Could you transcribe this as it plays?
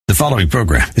The following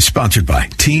program is sponsored by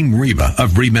Team Reba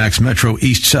of RE/MAX Metro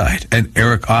East Side and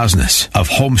Eric Osnes of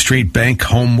Home Street Bank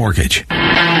Home Mortgage.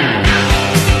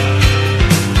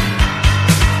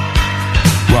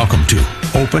 Welcome to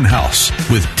Open House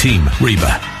with Team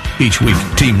Reba. Each week,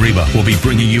 Team Reba will be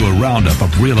bringing you a roundup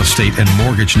of real estate and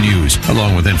mortgage news,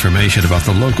 along with information about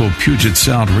the local Puget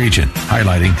Sound region,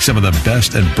 highlighting some of the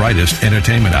best and brightest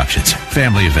entertainment options,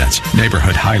 family events,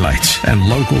 neighborhood highlights, and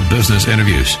local business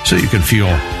interviews, so you can feel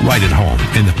right at home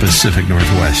in the Pacific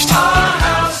Northwest.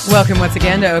 Welcome once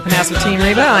again to Open House with Team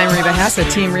Reba. I'm Reba Hess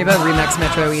at Team Reba, RE/MAX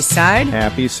Metro East Side.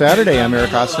 Happy Saturday. I'm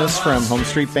Eric Osnes from Home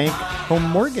Street Bank Home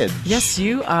Mortgage. Yes,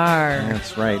 you are.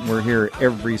 That's right. We're here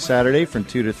every Saturday from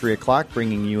 2 to 3 o'clock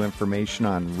bringing you information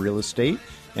on real estate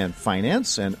and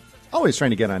finance and always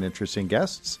trying to get on interesting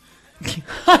guests.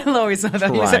 I always know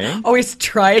that. You said, always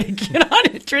try to get on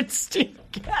interesting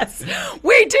guests.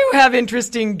 We do have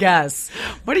interesting guests.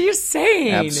 What are you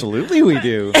saying? Absolutely we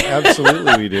do.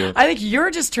 Absolutely we do. I think you're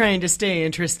just trying to stay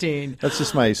interesting. That's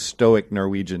just my stoic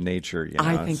Norwegian nature. You know?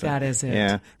 I think that is it.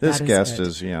 Yeah. This guest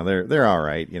is, they're all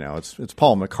right. It's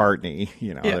Paul McCartney.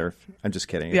 Yeah. I'm just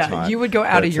kidding. Yeah, it's not, you would go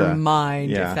out of your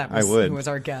mind if that was who was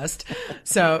our guest.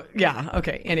 So, yeah,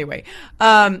 okay. Anyway,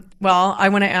 well, I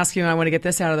want to ask you, and I want to get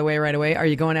this out of the way right away. Are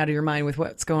you going out of your mind with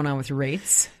what's going on with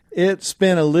rates? It's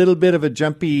been a little bit of a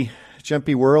jumpy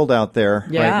world out there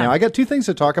right now. I got two things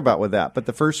to talk about with that, but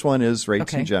the first one is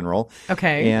rates in general.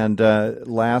 Okay. And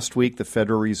last week, the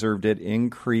Federal Reserve did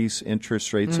increase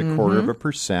interest rates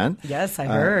 0.25%. Yes, I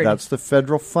heard. That's the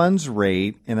federal funds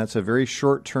rate, and that's a very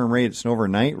short-term rate. It's an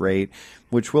overnight rate,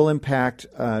 which will impact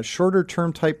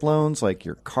shorter-term type loans like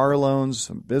your car loans,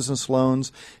 business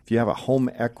loans. If you have a home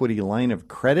equity line of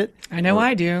credit. I know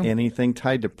I do. Anything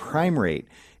tied to prime rate.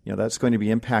 That's going to be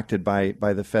impacted by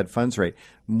the Fed funds rate.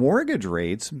 Mortgage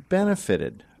rates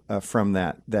benefited from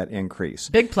that increase.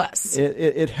 Big plus.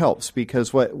 It helps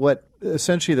because what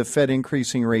essentially the Fed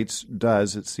increasing rates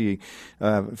does, it's the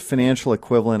financial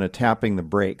equivalent of tapping the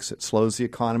brakes. It slows the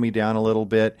economy down a little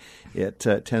bit. It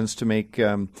tends to make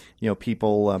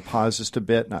people pause just a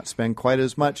bit, not spend quite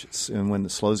as much. And when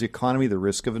it slows the economy, the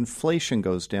risk of inflation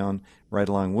goes down right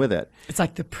along with it. It's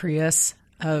like the Prius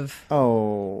of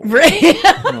right.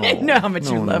 I know how much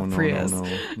you love Prius. No.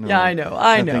 Yeah, I know.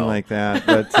 Nothing like that.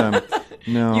 But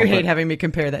no, you hate having me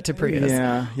compare that to Prius.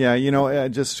 Yeah.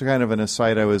 Just kind of an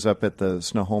aside. I was up at the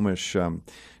Snohomish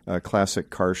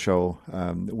Classic Car Show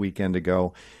a weekend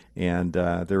ago, and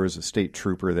there was a state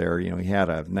trooper there. He had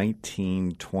a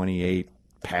 1928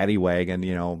 paddy wagon,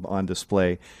 on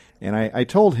display, and I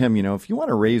told him, if you want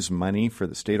to raise money for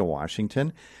the state of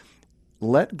Washington,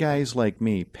 let guys like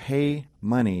me pay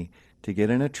money to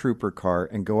get in a trooper car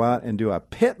and go out and do a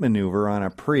pit maneuver on a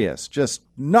Prius. Just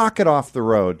knock it off the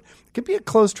road. It could be a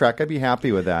closed track. I'd be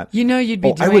happy with that. You'd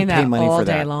be doing that all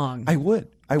day long. I would.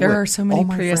 There are so many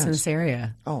Prius in this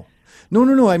area. Oh.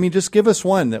 No. I mean, just give us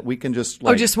one that we can just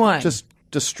just one. Just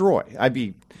destroy. I'd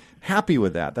be happy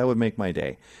with that. That would make my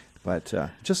day. But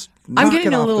just I'm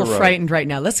getting a little frightened right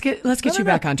now. Let's get you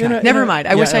back on track. Never mind.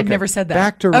 I wish I'd never said that.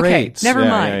 Back to rates. Never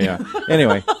mind. Yeah.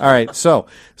 Anyway, all right. So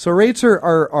rates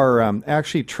are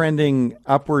actually trending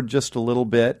upward just a little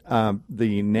bit.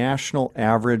 The national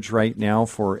average right now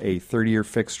for a 30-year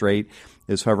fixed rate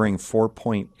is hovering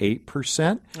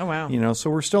 4.8%. Oh, wow. So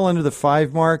we're still under the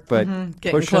 5 mark, but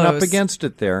pushing close. up against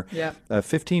it there. Yep. A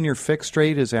 15-year fixed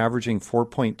rate is averaging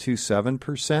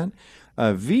 4.27%.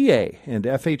 VA and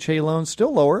FHA loans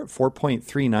still lower at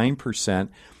 4.39%.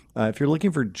 If you're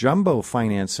looking for jumbo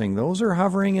financing, those are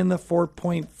hovering in the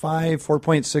 4.5,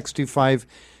 4.625%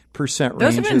 range.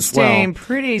 Those have been staying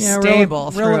pretty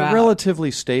stable throughout. Relatively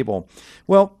stable.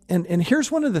 Well, and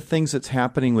here's one of the things that's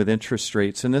happening with interest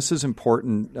rates, and this is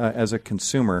important as a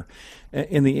consumer.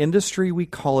 In the industry, we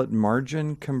call it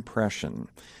margin compression.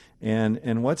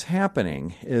 And what's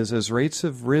happening is as rates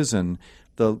have risen,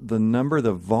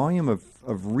 the volume of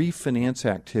refinance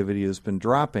activity has been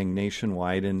dropping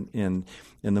nationwide in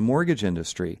the mortgage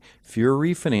industry. Fewer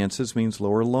refinances means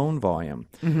lower loan volume.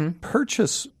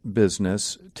 Purchase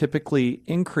business typically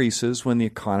increases when the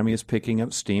economy is picking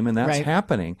up steam, and that's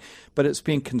happening. But it's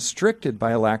being constricted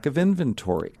by a lack of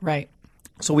inventory. Right.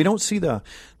 So we don't see the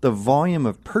volume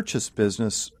of purchase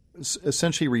business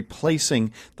essentially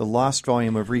replacing the lost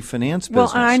volume of refinance business.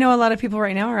 Well, I know a lot of people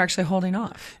right now are actually holding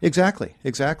off. Exactly.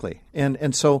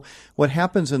 And so what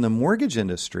happens in the mortgage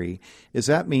industry is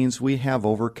that means we have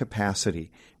overcapacity.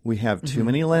 We have too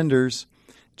many lenders,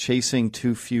 chasing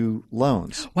too few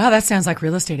loans. Wow, that sounds like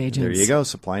real estate agents. There you go,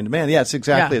 supply and demand. Yeah, it's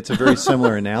exactly. It's a very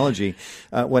similar analogy.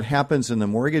 What happens in the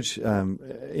mortgage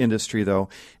industry, though,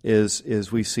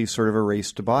 is we see sort of a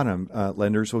race to bottom.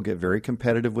 Lenders will get very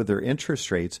competitive with their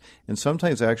interest rates, and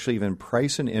sometimes actually even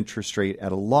price an interest rate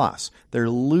at a loss.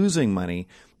 They're losing money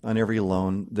on every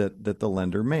loan that the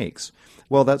lender makes.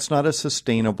 Well, that's not a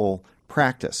sustainable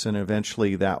practice, and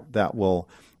eventually that will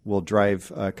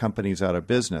drive companies out of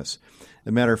business. As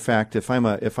a matter of fact, if I'm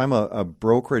a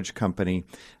brokerage company,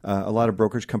 a lot of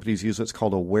brokerage companies use what's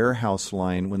called a warehouse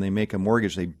line. When they make a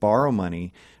mortgage, they borrow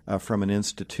money from an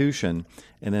institution,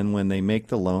 and then when they make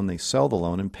the loan, they sell the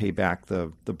loan and pay back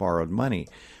the borrowed money.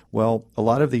 Well, a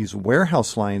lot of these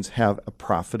warehouse lines have a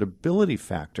profitability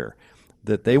factor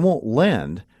that they won't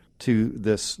lend to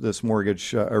this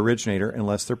mortgage originator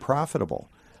unless they're profitable.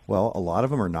 Well, a lot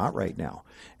of them are not right now.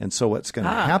 And so what's going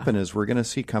to happen is we're going to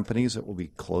see companies that will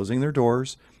be closing their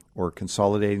doors or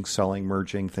consolidating, selling,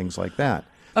 merging, things like that.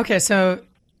 Okay, so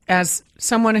as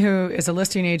someone who is a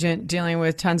listing agent dealing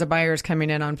with tons of buyers coming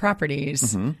in on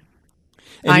properties,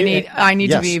 I need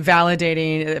to be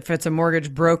validating if it's a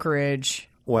mortgage brokerage.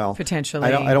 Well,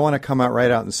 potentially, I don't want to come out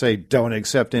right out and say don't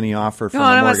accept any offer from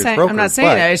a mortgage broker. I'm not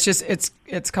saying that. It's just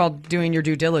it's called doing your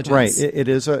due diligence. Right. It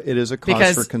is a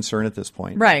cause for concern at this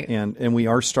point. Right. And we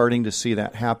are starting to see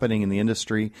that happening in the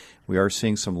industry. We are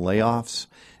seeing some layoffs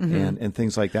and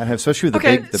things like that, especially with the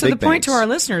big banks. So the point to our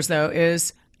listeners though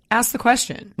is ask the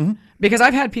question. Because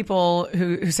I've had people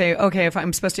who say, okay, if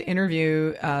I'm supposed to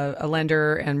interview a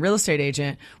lender and real estate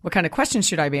agent, what kind of questions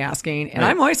should I be asking? And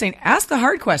I'm always saying, ask the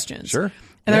hard questions. Sure.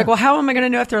 And they're like, well, how am I going to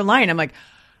know if they're lying? I'm like,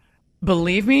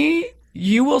 believe me,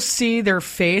 you will see their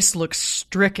face look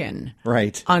stricken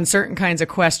on certain kinds of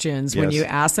questions when you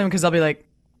ask them, because they'll be like,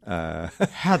 how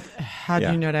do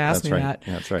you know to ask me that?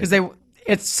 Yeah, that's right. Because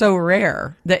it's so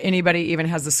rare that anybody even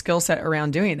has the skill set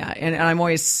around doing that. And I'm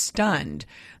always stunned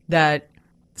that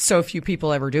so few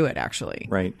people ever do it, actually.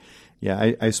 Right.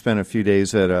 Yeah, I spent a few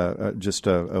days at just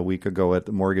a week ago at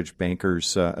the Mortgage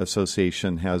Bankers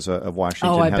Association of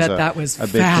Washington. Oh, I bet that was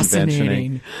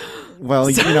fascinating. Well,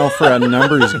 for a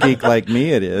numbers geek like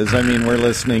me, it is. I mean, we're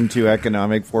listening to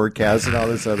economic forecasts and all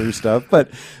this other stuff, but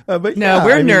no,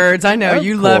 we're nerds. I know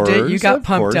you loved it. You got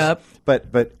pumped up.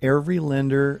 But every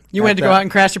lender, you went to go out and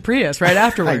crash a Prius right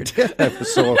afterward. I did.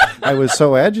 I was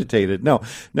so agitated. No.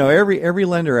 Every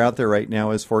lender out there right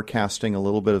now is forecasting a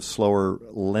little bit of slower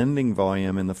lending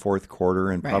volume in the fourth quarter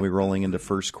and probably rolling into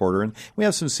first quarter, and we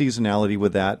have some seasonality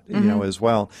with that, as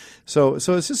well. So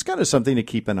it's just kind of something to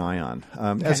keep an eye on.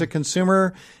 As a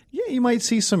consumer, you might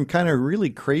see some kind of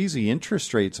really crazy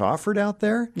interest rates offered out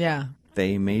there. Yeah,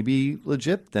 they may be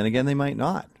legit. Then again, they might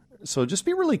not. So just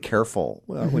be really careful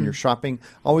when you're shopping.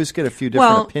 Always get a few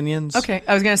different opinions. Okay.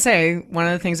 I was going to say, one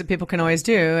of the things that people can always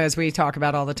do, as we talk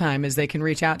about all the time, is they can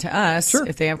reach out to us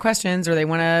if they have questions or they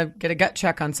want to get a gut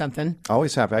check on something.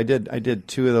 Always happy. I did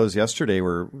two of those yesterday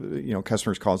where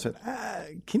customers called and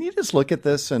said, can you just look at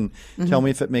this and tell me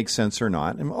if it makes sense or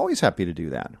not? I'm always happy to do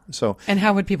that. And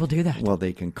how would people do that? Well,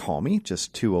 they can call me,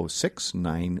 just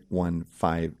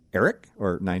 206-915-ERIC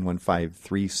or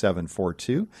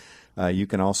 915-3742. You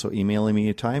can also email me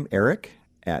anytime,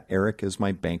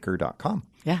 eric@ericismybanker.com.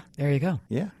 Yeah, there you go.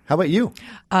 Yeah. How about you?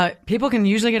 People can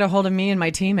usually get a hold of me and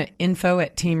my team at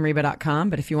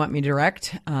info@teamreba.com. But if you want me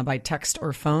direct, by text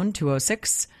or phone,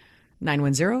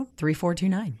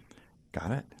 206-910-3429.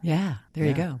 Got it. Yeah, there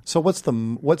you go. So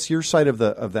what's your side of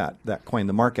that coin,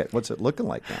 the market? What's it looking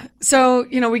like now? So,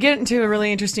 we get into a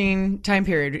really interesting time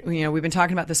period. We've been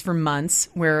talking about this for months,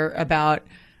 where about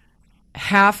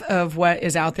half of what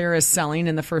is out there is selling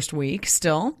in the first week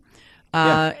still.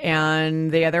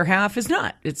 And the other half is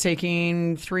not. It's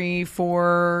taking 3,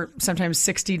 4, sometimes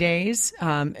 60 days.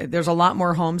 There's a lot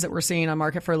more homes that we're seeing on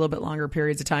market for a little bit longer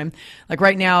periods of time. Like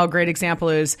right now, a great example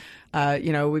is,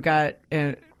 we've got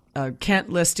a Kent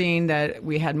listing that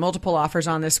we had multiple offers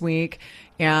on this week.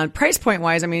 And price point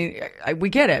wise, we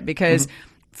get it, because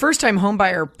first time home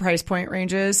buyer price point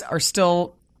ranges are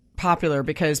still popular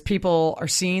because people are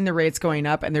seeing the rates going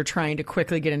up and they're trying to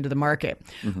quickly get into the market.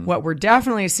 What we're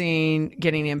definitely seeing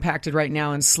getting impacted right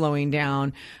now and slowing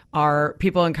down are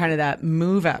people in kind of that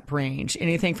move up range,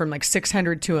 anything from like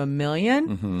 600 to $1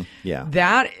 million. Yeah.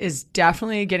 That is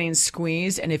definitely getting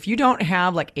squeezed. And if you don't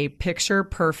have like a picture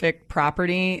perfect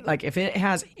property, like if it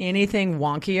has anything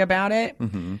wonky about it,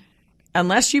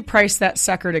 unless you price that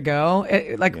sucker to go,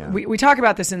 we talk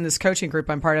about this in this coaching group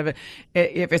I'm part of it.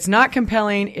 If it's not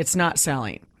compelling, it's not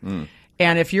selling.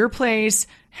 And if your place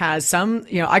has some,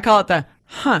 I call it the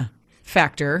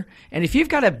factor. And if you've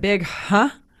got a big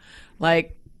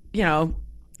like,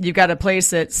 you've got a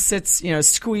place that sits,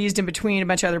 squeezed in between a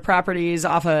bunch of other properties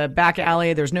off a back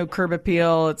alley. There's no curb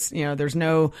appeal. It's, there's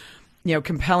no,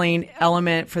 compelling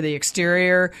element for the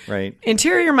exterior. Right.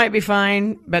 Interior might be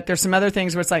fine, but there's some other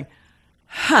things where it's like,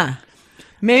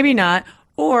 maybe not.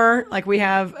 Or like we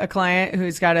have a client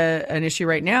who's got an issue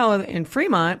right now in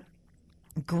Fremont,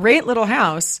 great little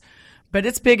house, but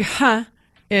its big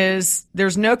is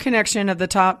there's no connection of the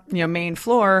top, main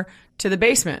floor to the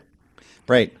basement.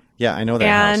 Right. Yeah, I know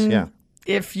that house. Yeah.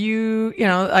 If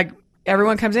like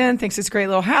everyone comes in, thinks it's a great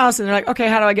little house, and they're like, okay,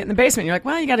 how do I get in the basement? And you're like,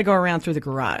 well, you got to go around through the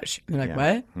garage. And they're like,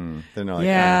 what? They're not like,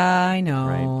 yeah, I know.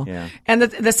 Right. Yeah. And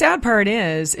the sad part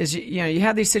is you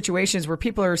have these situations where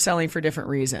people are selling for different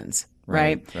reasons,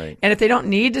 right? Right. And if they don't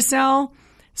need to sell,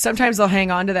 sometimes they'll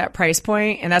hang on to that price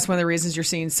point, and that's one of the reasons you're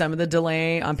seeing some of the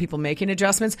delay on people making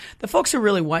adjustments. The folks who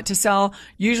really want to sell,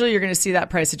 usually you're going to see that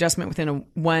price adjustment within a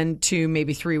 1, 2,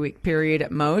 maybe 3 week period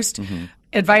at most. Mm-hmm.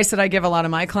 Advice that I give a lot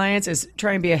of my clients is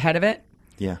try and be ahead of it.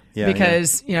 Yeah.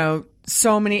 Because,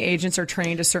 so many agents are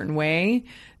trained a certain way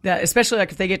that, especially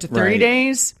like if they get to 30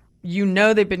 days,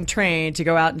 they've been trained to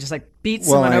go out and just like beat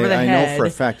someone over the head. I know for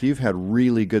a fact you've had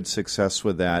really good success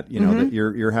with that. That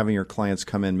you're having your clients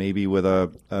come in maybe with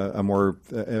a more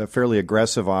fairly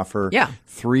aggressive offer. Yeah.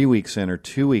 3 weeks in or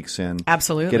 2 weeks in.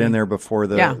 Absolutely. Get in there before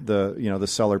the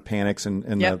seller panics and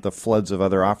the floods of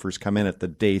other offers come in at the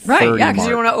day 30 Right. Yeah, because mark.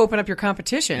 you don't want to open up your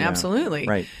competition. Yeah. Absolutely.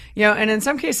 Right. And in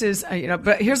some cases,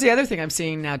 but here's the other thing I'm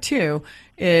seeing now too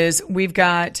is we've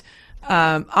got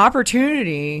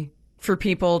opportunity for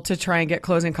people to try and get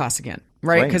closing costs again,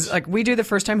 right? Because like we do the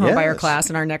first time home buyer class,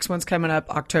 and our next one's coming up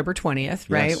October 20th,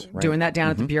 right? Yes, right. Doing that down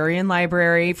at the Burien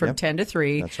Library from 10 to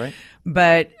 3. That's right.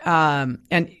 But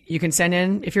and you can send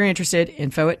in, if you're interested,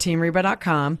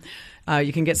 info@teamreba.com.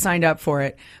 You can get signed up for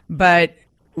it. But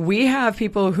we have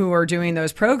people who are doing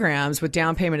those programs with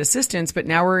down payment assistance, but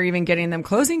now we're even getting them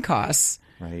closing costs.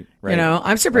 Right.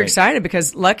 I'm super excited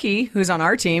because Lucky, who's on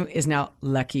our team, is now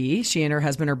lucky. She and her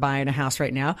husband are buying a house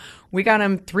right now. We got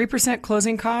them 3%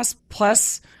 closing costs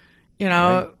plus,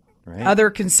 other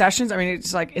concessions. I mean,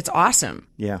 it's awesome.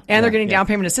 Yeah. And they're getting down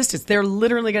payment assistance. They're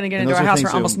literally going to get into our house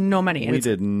for almost no money. And we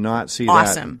did not see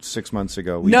awesome. that 6 months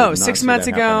ago. 6 months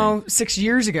ago, 6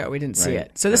 years ago, we didn't see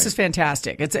it. So this is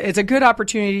fantastic. It's a good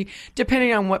opportunity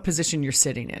depending on what position you're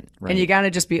sitting in. Right. And you got to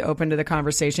just be open to the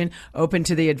conversation, open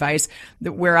to the advice.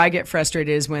 Where I get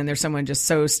frustrated is when there's someone just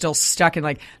so still stuck in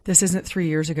like, this isn't 3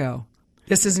 years ago.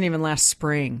 This isn't even last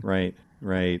spring. Right.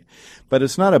 But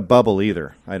it's not a bubble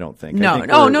either, I don't think. No.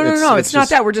 It's not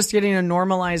that. We're just getting a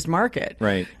normalized market.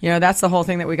 Right. That's the whole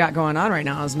thing that we got going on right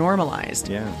now is normalized.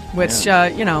 Yeah. Which, I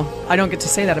don't get to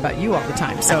say that about you all the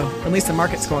time. So at least the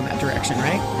market's going that direction,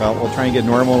 right? Well, we'll try and get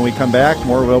normal when we come back.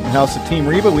 More of Open House at Team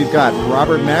Reba. We've got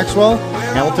Robert Maxwell,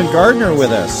 Hamilton Gardner with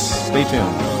us. Stay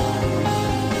tuned.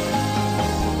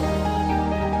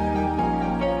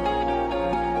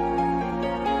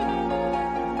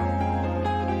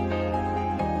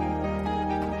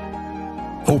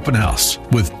 Open House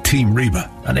with Team Reba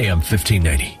on AM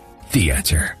 1590. The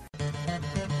Answer.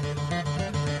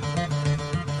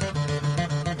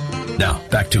 Now,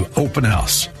 back to Open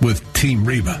House with Team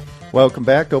Reba. Welcome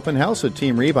back to Open House with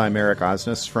Team Reba. I'm Eric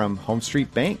Osnes from Home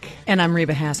Street Bank. And I'm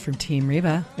Reba Haas from Team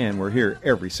Reba. And we're here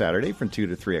every Saturday from 2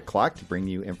 to 3 o'clock to bring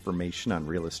you information on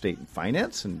real estate and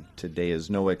finance. And today is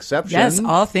no exception. Yes,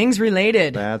 all things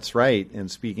related. That's right. And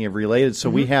speaking of related, so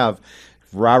we have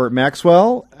Robert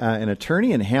Maxwell, an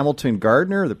attorney, and Hamilton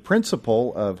Gardner, the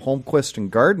principal of Holmquist and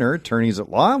Gardner, attorneys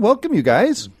at law. Welcome, you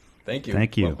guys. Thank you.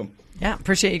 Thank you. Welcome. Yeah,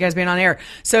 appreciate you guys being on air.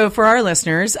 So for our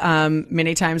listeners,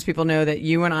 many times people know that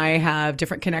you and I have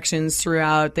different connections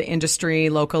throughout the industry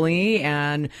locally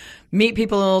and meet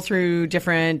people through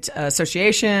different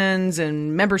associations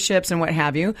and memberships and what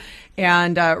have you.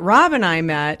 And Rob and I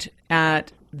met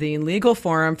at the Legal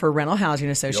Forum for Rental Housing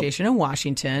Association in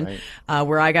Washington,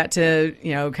 where I got to,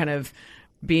 kind of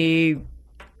be,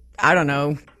 I don't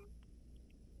know,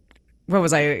 what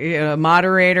was I, a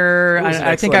moderator?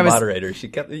 I think I was moderator.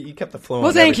 You kept the flow.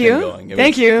 Well, thank you.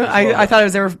 Thank you. I thought it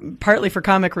was there partly for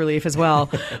comic relief as well,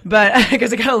 but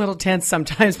because it got a little tense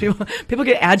sometimes. People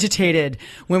get agitated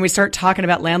when we start talking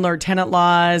about landlord-tenant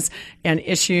laws and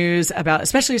issues about,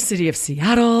 especially the city of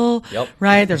Seattle. Yep.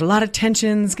 Right. There's a lot of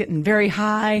tensions getting very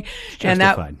high, Justified. and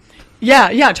that.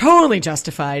 Yeah, totally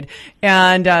justified.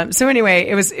 And so anyway,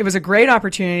 it was a great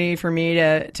opportunity for me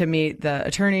to meet the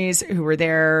attorneys who were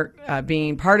there,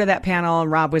 being part of that panel.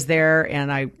 And Rob was there,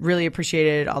 and I really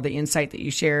appreciated all the insight that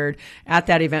you shared at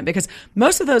that event because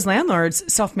most of those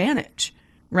landlords self-manage.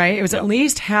 Right? It was at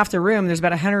least half the room. There's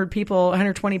about 100 people,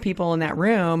 120 people in that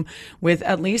room with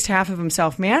at least half of them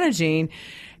self-managing.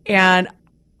 And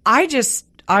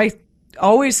I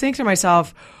always think to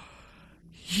myself,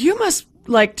 you must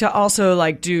like to also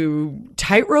like do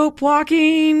tightrope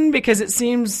walking because it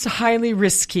seems highly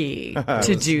risky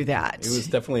to do that. It was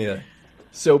definitely a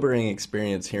sobering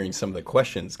experience hearing some of the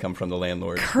questions come from the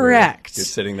landlord. Correct. You're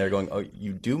sitting there going, "Oh,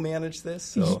 you do manage this?"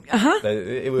 So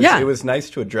it was nice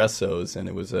to address those, and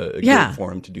it was a good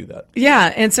forum to do that.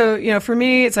 Yeah, and so for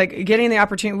me, it's like getting the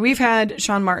opportunity. We've had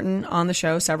Sean Martin on the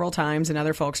show several times, and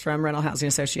other folks from Rental Housing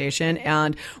Association,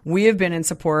 and we have been in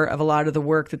support of a lot of the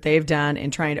work that they've done in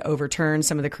trying to overturn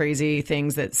some of the crazy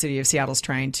things that City of Seattle's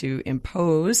trying to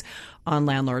impose on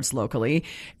landlords locally.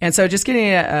 And so, just getting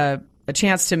a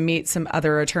chance to meet some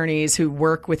other attorneys who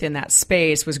work within that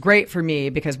space was great for me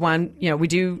because one, we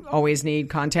do always need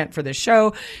content for this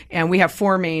show. And we have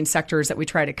 4 main sectors that we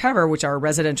try to cover, which are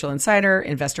residential insider,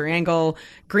 investor angle,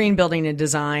 green building and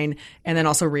design, and then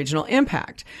also regional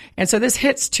impact. And so this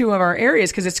hits 2 of our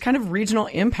areas because it's kind of regional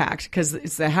impact because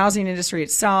it's the housing industry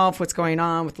itself, what's going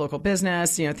on with local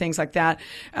business, things like that,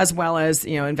 as well as,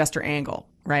 investor angle.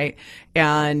 Right.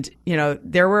 And,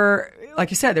 there were, like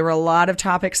you said, there were a lot of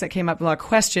topics that came up, a lot of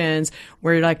questions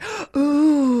where you're like,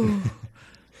 ooh,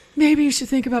 maybe you should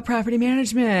think about property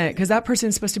management because that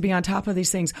person's supposed to be on top of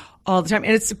these things all the time.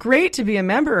 And it's great to be a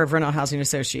member of Rental Housing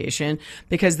Association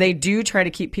because they do try to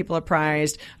keep people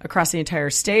apprised across the entire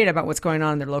state about what's going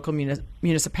on in their local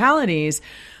municipalities.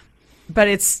 But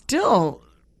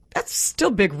that's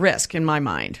still big risk in my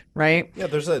mind, right? Yeah,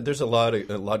 there's a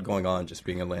lot going on just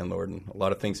being a landlord and a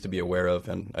lot of things to be aware of.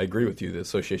 And I agree with you. The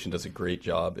association does a great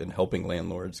job in helping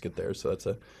landlords get there. So that's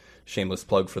a shameless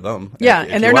plug for them. Yeah,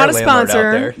 and they're not a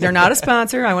sponsor. They're not a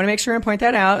sponsor. I want to make sure and point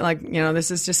that out. Like,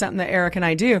 this is just something that Eric and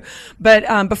I do.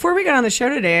 But before we got on the show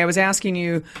today, I was asking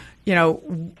you,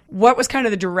 what was kind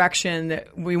of the direction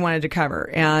that we wanted to cover?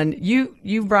 And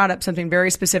you brought up something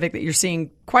very specific that you're seeing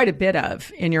quite a bit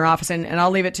of in your office. And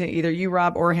I'll leave it to either you,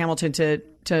 Rob, or Hamilton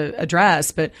to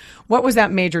address. But what was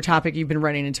that major topic you've been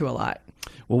running into a lot?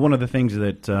 Well, one of the things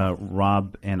that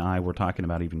Rob and I were talking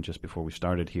about even just before we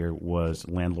started here was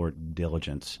landlord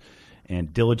diligence.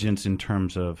 And diligence in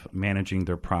terms of managing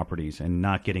their properties and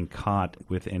not getting caught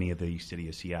with any of the City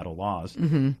of Seattle laws.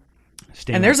 Mm-hmm.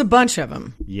 And there's a bunch of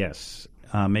them. Yes.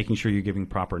 Making sure you're giving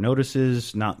proper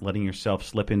notices, not letting yourself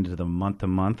slip into the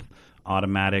month-to-month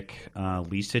automatic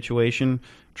lease situation,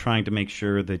 trying to make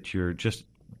sure that you're just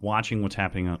watching what's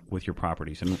happening with your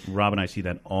properties. And Rob and I see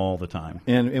that all the time.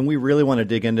 And we really want to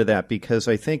dig into that because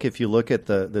I think if you look at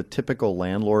the typical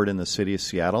landlord in the City of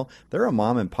Seattle, they're a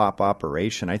mom-and-pop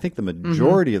operation. I think the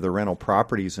majority of the rental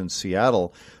properties in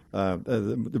Seattle,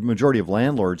 the majority of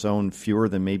landlords own fewer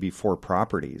than maybe 4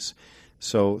 properties.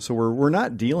 So we're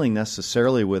not dealing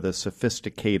necessarily with a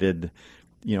sophisticated,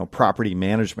 property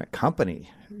management company.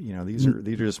 These are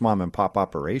just mom and pop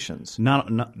operations.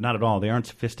 Not at all. They aren't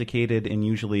sophisticated, and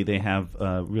usually they have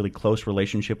a really close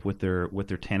relationship with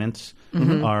their tenants.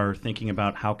 Mm-hmm. Are thinking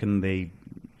about how can they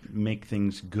make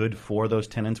things good for those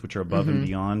tenants, which are above and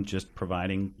beyond just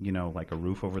providing, like a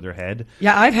roof over their head.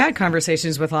 Yeah, I've had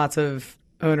conversations with lots of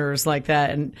owners like that,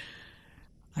 and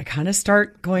I kind of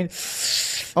start going,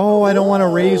 oh, I don't want to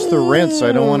raise the rents.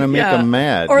 I don't want to make them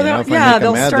mad. Or if I make them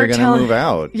mad, they're going to move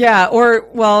out. Yeah. Or,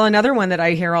 another one that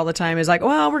I hear all the time is like,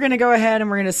 well, we're going to go ahead and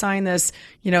we're going to sign this,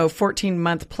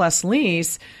 14-month plus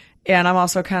lease. And I'm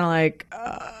also kind of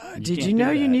like, did you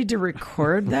know you need to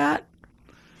record that?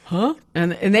 Huh?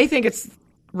 And they think it's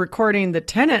recording the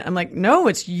tenant. I'm like, no,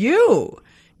 it's you.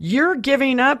 You're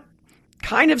giving up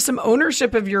kind of some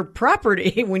ownership of your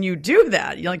property when you do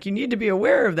that. You need to be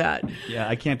aware of that. Yeah,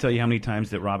 I can't tell you how many times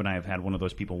that Rob and I have had one of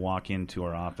those people walk into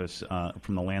our office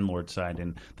from the landlord side,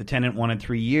 and the tenant wanted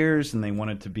 3 years, and they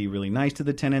wanted to be really nice to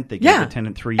the tenent. They gave the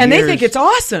tenant 3 years. And they think it's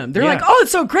awesome. They're like, oh,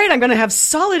 it's so great. I'm going to have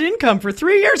solid income for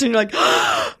 3 years. And you're like,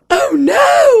 oh,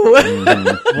 no.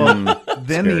 Mm-hmm. Well,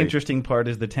 then the interesting part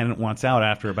is the tenant wants out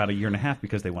after about a year and a half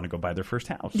because they want to go buy their first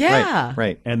house. Yeah.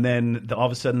 Right. And then all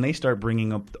of a sudden they start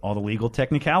bringing up all the legal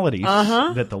technicalities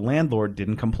that the landlord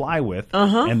didn't comply with,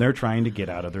 and they're trying to get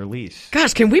out of their lease.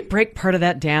 Gosh, can we break part of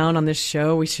that down on this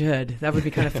show? We should. That would be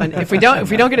kind of fun. If we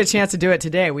don't get a chance to do it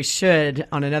today, we should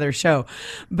on another show.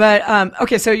 But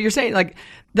okay, so you're saying like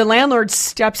the landlord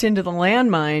steps into the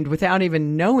landmine without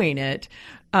even knowing it.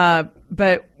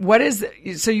 But what is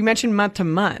so you mentioned month to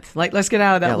month? Like, let's get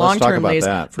out of that long-term lease.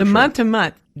 The month to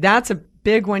month, that's a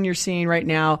big one you're seeing right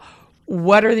now.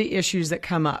 What are the issues that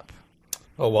come up?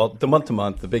 Oh, well, the month to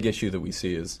month, the big issue that we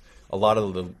see is a lot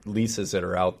of the leases that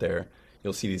are out there.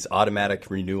 You'll see these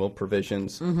automatic renewal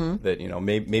provisions that,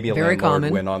 maybe a landlord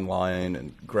went online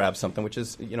and grabbed something, which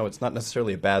is, it's not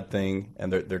necessarily a bad thing.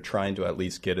 And they're trying to at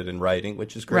least get it in writing,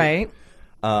 which is great.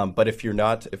 But if you're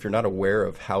not aware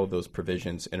of how those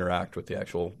provisions interact with the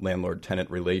actual landlord-tenant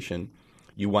relation,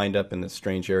 you wind up in this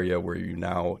strange area where you're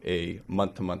now a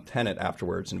month-to-month tenant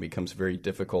afterwards, and it becomes very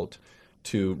difficult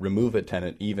to remove a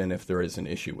tenant even if there is an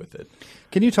issue with it.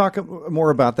 Can you talk more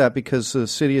about that? Because the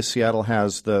city of Seattle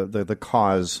has the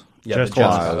cause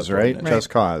clause, right? Just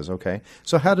cause, okay.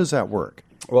 So how does that work?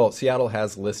 Well, Seattle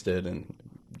has listed and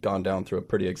gone down through a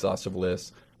pretty exhaustive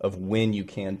list of when you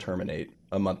can terminate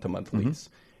a month-to-month lease.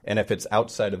 And if it's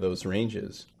outside of those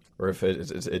ranges, or if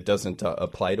it doesn't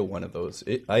apply to one of those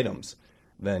items,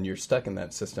 then you're stuck in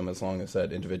that system as long as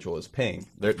that individual is paying.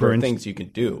 There are things you can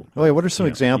do. Oh, wait, what are some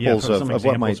examples of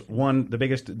what might... One,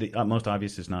 the most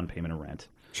obvious is non-payment of rent.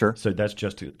 Sure. So that's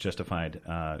just justified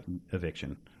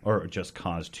eviction or just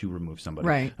cause to remove somebody.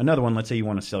 Right. Another one, let's say you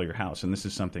want to sell your house, and this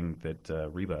is something that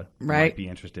Reba might be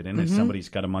interested in. If somebody's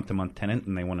got a month-to-month tenant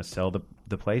and they want to sell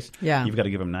the place, you've got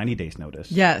to give them 90 days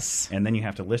notice. Yes. And then you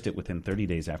have to list it within 30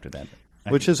 days after that.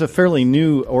 Which is a fairly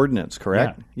new ordinance,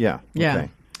 correct? Yeah. Okay.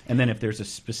 And then if there's a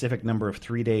specific number of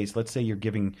 3 days, let's say you're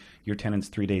giving your tenants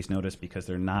 3 days notice because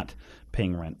they're not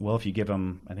paying rent. Well, if you give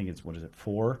them, I think it's,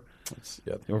 4?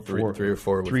 Three or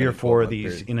four of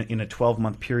these in a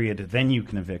 12-month period, then you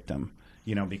can evict them,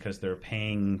 because they're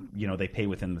paying, they pay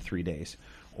within the 3 days.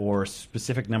 Or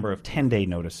specific number of 10-day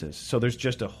notices. So there's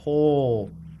just a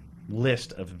whole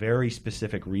list of very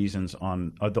specific reasons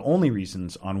the only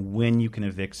reasons on when you can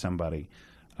evict somebody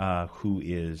who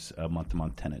is a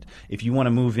month-to-month tenant. If you want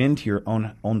to move into your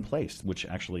own place, which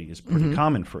actually is pretty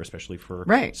common especially for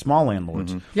small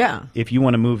landlords. If you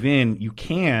want to move in, you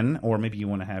can, or maybe you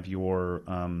want to have your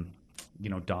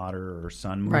daughter or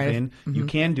son move in. You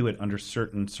can do it under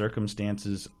certain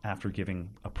circumstances after giving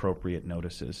appropriate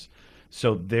notices.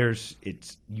 So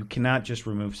you cannot just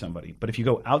remove somebody. But if you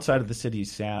go outside of the city of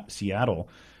Seattle,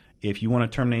 if you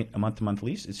want to terminate a month-to-month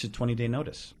lease, it's a 20-day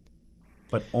notice.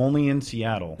 But only in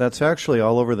Seattle. That's actually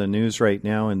all over the news right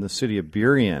now in the city of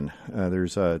Burien.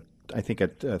 There's I think a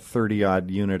 30-odd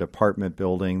unit apartment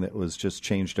building that was just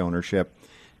changed ownership,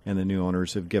 and the new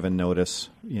owners have given notice,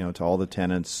 to all the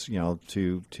tenants,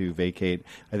 to vacate.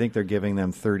 I think they're giving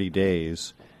them 30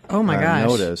 days. Oh my gosh.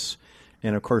 Notice.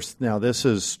 And of course, now this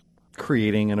is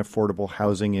creating an affordable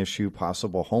housing issue,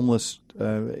 possible homeless,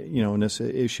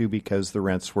 issue because the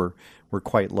rents were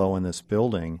quite low in this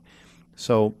building.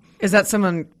 So. Is that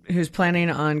someone who's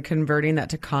planning on converting that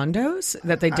to condos?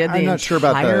 That they did I'm not sure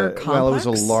about that. Complex? Well, it was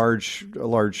a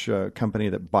large company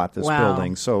that bought this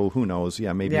building, so who knows?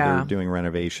 Yeah, maybe they're doing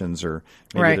renovations, or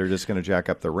maybe they're just going to jack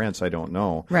up the rents. I don't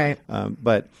know. Right.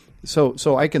 But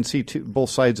so I can see both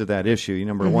sides of that issue.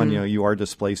 Number one, you are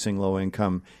displacing low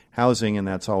income housing, and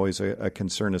that's always a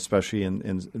concern, especially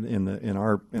in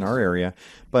our area.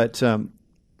 But could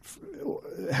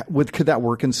that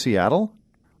work in Seattle?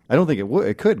 I don't think it would.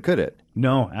 It could it?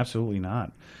 No, absolutely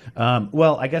not.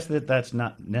 Well, I guess that's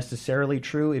not necessarily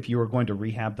true. If you were going to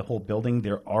rehab the whole building,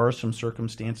 there are some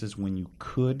circumstances when you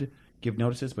could give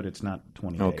notices, but it's not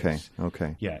 20 days.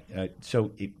 Okay. Yeah,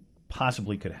 so it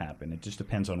possibly could happen. It just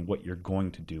depends on what you're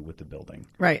going to do with the building.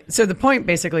 Right. So the point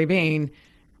basically being,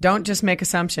 don't just make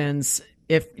assumptions.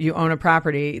 If you own a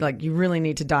property, you really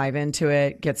need to dive into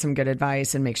it, get some good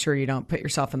advice, and make sure you don't put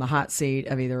yourself in the hot seat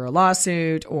of either a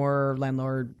lawsuit or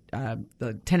landlord,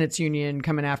 the tenants union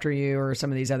coming after you, or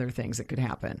some of these other things that could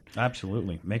happen.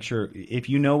 Absolutely. Make sure if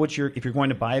you know if you're going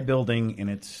to buy a building and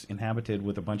it's inhabited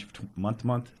with a bunch of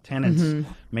month-to-month tenants,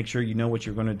 make sure you know what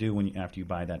you're going to do after you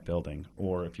buy that building.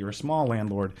 Or if you're a small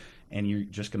landlord and you're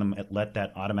just going to let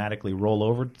that automatically roll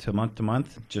over to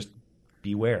month, just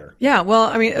beware. Yeah, well,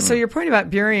 I mean, so your point about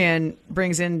Burien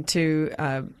brings into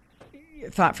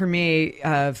thought for me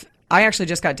of, I actually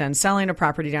just got done selling a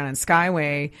property down in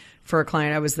Skyway for a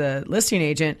client. I was the listing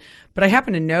agent, but I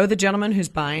happen to know the gentleman who's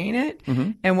buying it.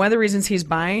 And one of the reasons he's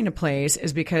buying a place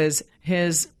is because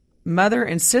his mother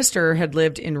and sister had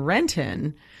lived in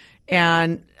Renton,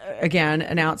 and again,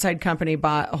 an outside company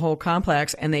bought a whole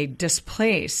complex, and they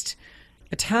displaced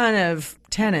a ton of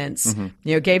tenants,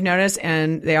 gave notice,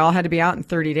 and they all had to be out in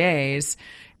 30 days.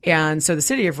 And so the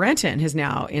city of Renton has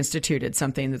now instituted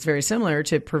something that's very similar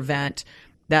to prevent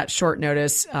that short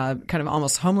notice, kind of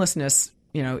almost homelessness,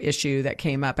 issue that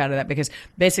came up out of that, because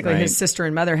basically his sister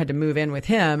and mother had to move in with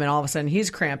him, and all of a sudden he's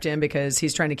cramped in because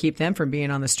he's trying to keep them from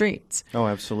being on the streets. Oh,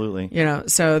 absolutely.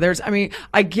 So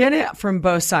I get it from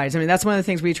both sides. I mean, that's one of the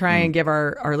things we try and give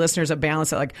our listeners a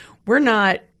balance that, we're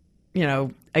not,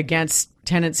 against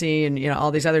tenancy and,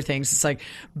 all these other things. It's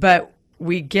but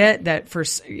we get that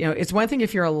it's one thing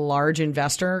if you're a large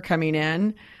investor coming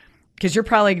in because you're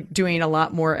probably doing a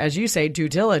lot more, as you say, due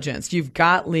diligence. You've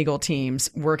got legal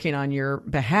teams working on your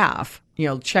behalf,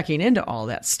 checking into all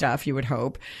that stuff, you would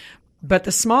hope. But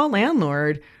the small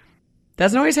landlord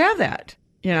doesn't always have that.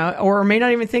 Or may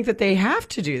not even think that they have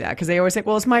to do that because they always think,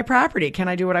 well, it's my property. Can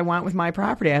I do what I want with my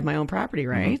property? I have my own property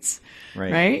rights. Mm-hmm.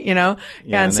 Right. Right?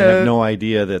 And so they have no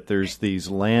idea that there's these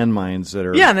landmines that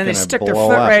are and then they stick their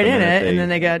foot right in it and then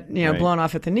they get, blown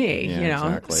off at the knee,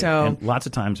 Exactly. So and lots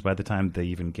of times by the time they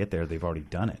even get there, they've already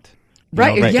done it.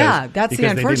 Right. Yeah. That's the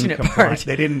unfortunate part.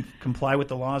 They didn't comply with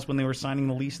the laws when they were signing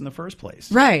the lease in the first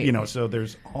place. Right. So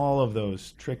there's all of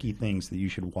those tricky things that you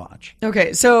should watch.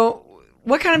 Okay. So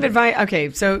what kind of advice?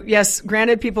 Okay, so yes,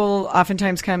 granted, people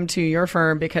oftentimes come to your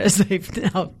firm because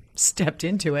they've now stepped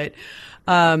into it.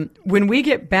 When we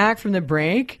get back from the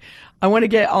break, I want to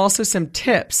get also some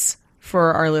tips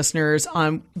for our listeners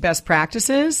on best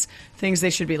practices, things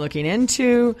they should be looking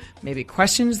into, maybe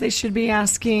questions they should be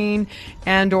asking,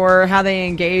 and or how they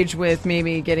engage with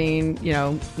maybe getting,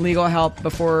 legal help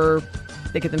before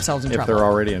they get themselves in trouble. If they're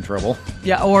already in trouble.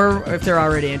 Yeah, or if they're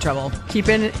already in trouble. Keep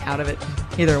it out of it.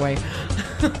 Either way.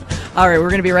 All right, we're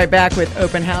going to be right back with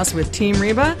Open House with Team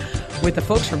Reba with the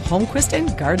folks from Holmquist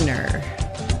and Gardner.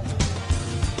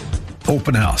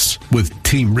 Open House with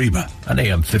Team Reba on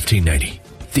AM 1590.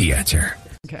 The Answer.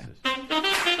 Okay.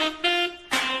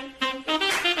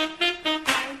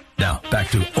 Now, back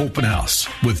to Open House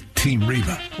with Team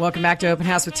Reba. Welcome back to Open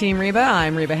House with Team Reba.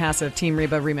 I'm Reba Hass of Team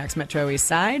Reba, Remax Metro East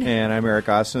Side. And I'm Eric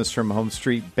Osnes from Home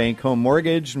Street Bank Home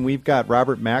Mortgage. And we've got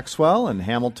Robert Maxwell and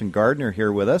Hamilton Gardner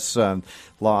here with us, law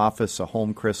office of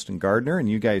Holmquist and Gardner. And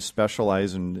you guys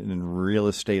specialize in real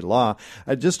estate law.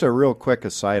 Just a real quick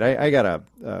aside, I got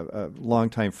a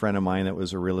longtime friend of mine that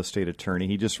was a real estate attorney.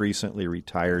 He just recently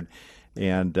retired.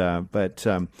 But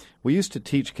we used to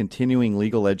teach continuing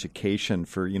legal education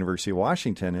for University of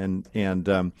Washington,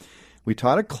 and we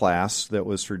taught a class that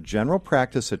was for general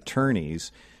practice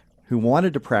attorneys who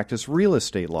wanted to practice real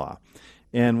estate law.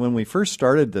 And when we first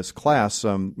started this class,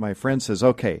 my friend says,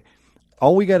 okay,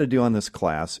 all we got to do on this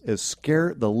class is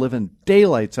scare the living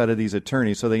daylights out of these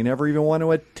attorneys so they never even want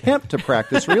to attempt to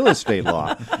practice real estate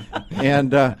law.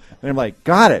 And I'm like,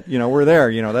 got it. We're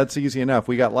there. That's easy enough.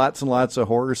 We got lots and lots of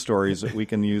horror stories that we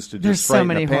can use to just frighten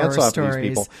the pants off these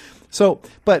people. So,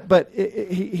 but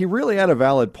he really had a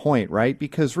valid point, right?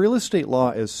 Because real estate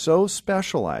law is so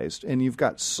specialized, and you've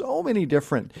got so many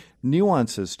different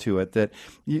nuances to it that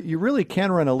you really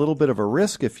can run a little bit of a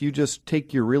risk if you just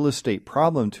take your real estate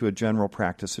problem to a general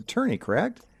practice attorney,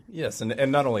 correct? Yes,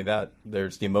 and not only that,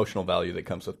 there's the emotional value that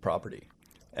comes with property.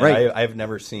 And right. I've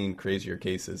never seen crazier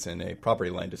cases in a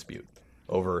property line dispute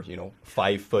over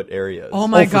 5-foot areas. Oh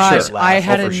my gosh! Sure. I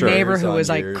had a neighbor who was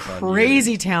like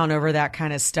crazy town over that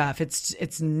kind of stuff.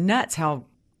 It's nuts how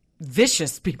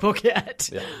vicious people get.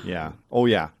 Yeah. Oh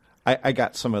yeah. I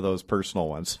got some of those personal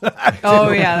ones.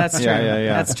 Oh yeah, that's true. Yeah.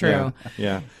 That's true.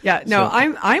 Yeah. No,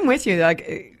 I'm with you.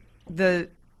 Like the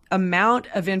amount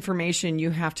of information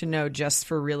you have to know just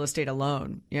for real estate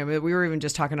alone. We were even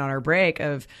just talking on our break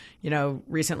of,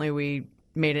 recently we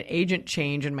made an agent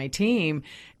change in my team.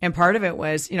 And part of it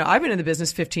was, I've been in the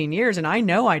business 15 years and I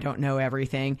know I don't know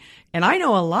everything. And I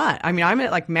know a lot. I mean, I'm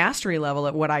at like mastery level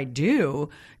at what I do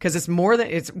because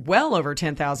it's well over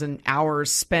 10,000 hours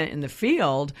spent in the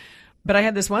field. But I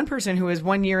had this one person who was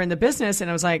 1 year in the business and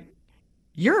I was like,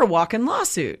 you're a walking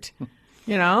lawsuit.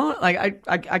 Like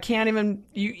I can't even,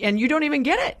 you don't even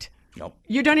get it. Nope.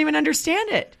 You don't even understand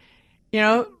it,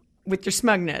 with your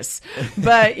smugness.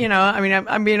 But,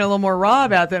 I'm being a little more raw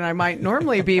about that than I might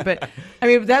normally be. But I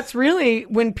mean, that's really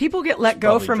when people get let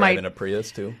go from driving a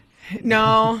Prius too.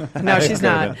 No, she's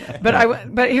not.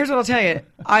 But here's what I'll tell you.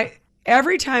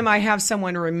 Every time I have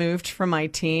someone removed from my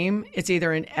team, it's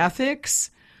either an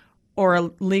ethics or a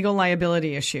legal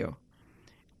liability issue.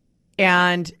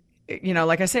 And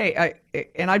like I say,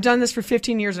 and I've done this for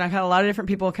 15 years, and I've had a lot of different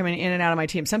people coming in and out of my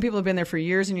team. Some people have been there for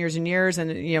years and years and years, and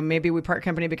maybe we part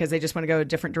company because they just want to go a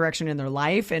different direction in their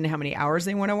life and how many hours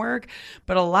they want to work.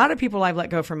 But a lot of people I've let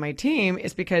go from my team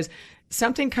is because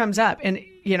something comes up. And,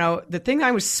 the thing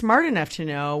I was smart enough to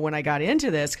know when I got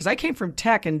into this, because I came from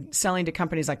tech and selling to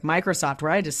companies like Microsoft,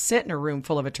 where I had to sit in a room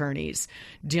full of attorneys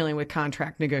dealing with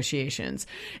contract negotiations.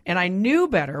 And I knew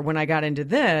better when I got into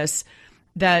this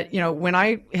that, when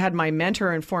I had my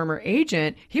mentor and former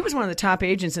agent, he was one of the top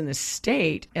agents in the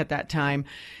state at that time.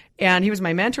 And he was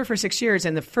my mentor for 6 years.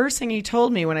 And the first thing he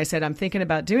told me when I said, I'm thinking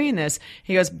about doing this,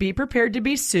 he goes, be prepared to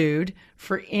be sued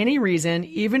for any reason,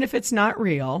 even if it's not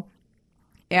real.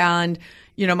 And,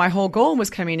 my whole goal was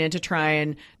coming in to try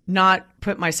and not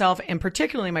put myself and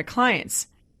particularly my clients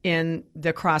in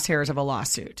the crosshairs of a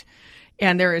lawsuit.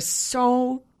 And there is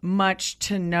so much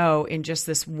to know in just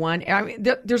this one. I mean,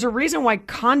 there's a reason why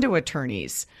condo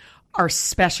attorneys are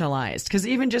specialized, because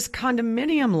even just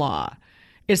condominium law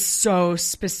is so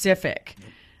specific.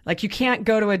 Like, you can't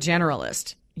go to a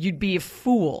generalist. You'd be a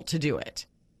fool to do it.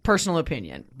 Personal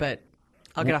opinion, but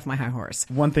I'll get off my high horse.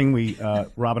 One thing we,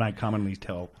 Rob and I commonly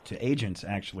tell to agents,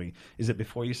 actually, is that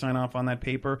before you sign off on that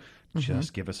paper,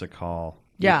 just give us a call.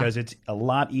 Yeah. Because it's a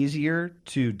lot easier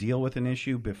to deal with an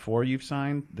issue before you've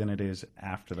signed than it is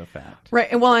after the fact.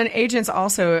 Right. And well, and agents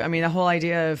also, I mean, the whole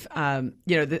idea of,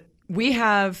 we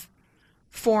have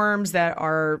forms that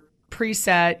are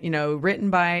preset, written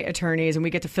by attorneys, and we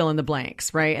get to fill in the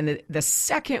blanks, right? And the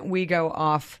second we go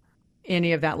off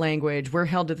any of that language, we're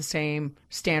held to the same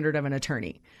standard of an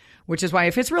attorney, which is why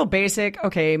if it's real basic,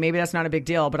 okay, maybe that's not a big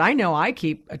deal. But I know I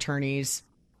keep attorneys,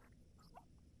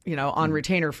 on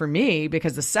retainer for me,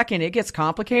 because the second it gets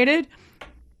complicated,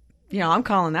 I'm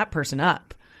calling that person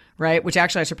up. Right. Which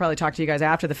actually I should probably talk to you guys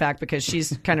after the fact, because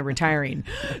she's kind of retiring.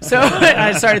 So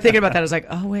I started thinking about that. I was like,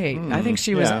 oh, wait, I think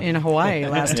she was in Hawaii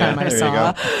last time I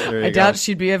saw her. I doubt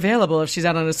she'd be available if she's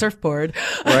out on a surfboard.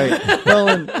 Right. Well,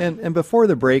 and before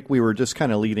the break, we were just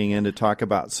kind of leading in to talk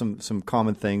about some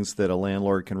common things that a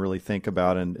landlord can really think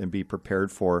about and be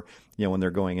prepared for, when they're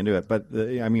going into it. But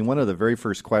one of the very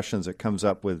first questions that comes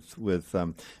up with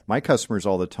my customers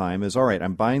all the time is, all right,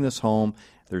 I'm buying this home.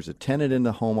 There's a tenant in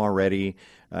the home already.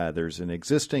 There's an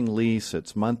existing lease.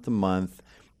 It's month to month.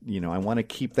 I want to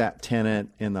keep that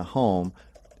tenant in the home.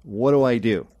 What do I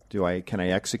do? Can I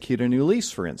execute a new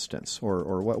lease, for instance,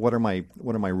 or what are my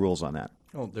rules on that?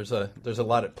 Well, there's a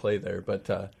lot at play there,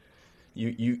 but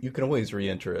you can always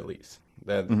re-enter a lease.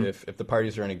 That if the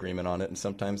parties are in agreement on it, and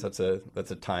sometimes that's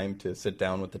a time to sit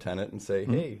down with the tenant and say,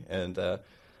 hey, and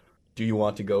do you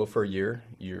want to go for a year?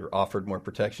 You're offered more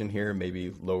protection here.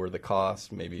 Maybe lower the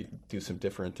cost. Maybe do some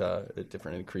different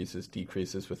increases,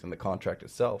 decreases within the contract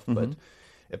itself. But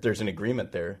if there's an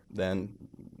agreement there, then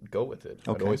go with it.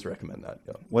 Okay. I'd always recommend that.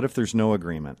 Yeah. What if there's no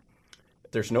agreement?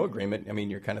 If there's no agreement,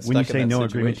 you're kind of stuck in that situation. When you say no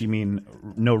agreement, do you mean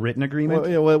no written agreement?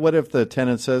 Well, what if the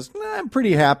tenant says, I'm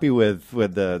pretty happy with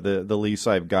the lease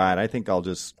I've got. I think I'll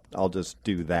just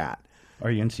do that.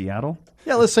 Are you in Seattle?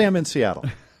 Yeah, let's say I'm in Seattle.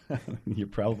 You're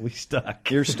probably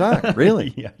stuck. You're stuck,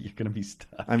 really? Yeah, you're going to be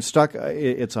stuck. I'm stuck.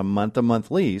 It's a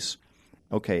month-to-month lease.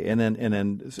 Okay, and then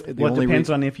it depends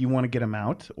on if you want to get them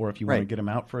out or if you want to get them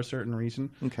out for a certain reason.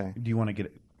 Okay. Do you want to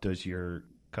does your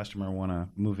customer want to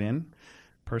move in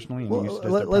personally? Well,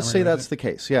 let's say that's the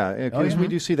case. Yeah, because we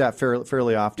do see that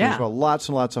fairly often. Yeah. Well, lots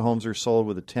and lots of homes are sold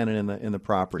with a tenant in the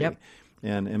property. Yep.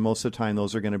 And most of the time,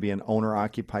 those are going to be an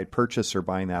owner-occupied purchaser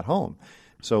buying that home.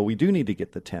 So we do need to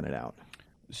get the tenant out.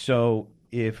 So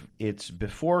if it's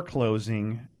before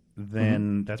closing,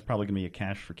 then that's probably going to be a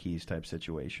cash for keys type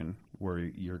situation where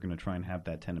you're going to try and have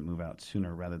that tenant move out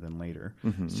sooner rather than later.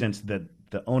 Since the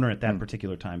owner at that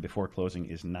particular time before closing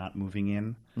is not moving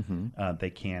in, they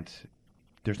can't.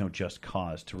 There's no just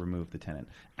cause to remove the tenant.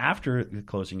 After the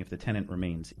closing, if the tenant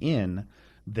remains in,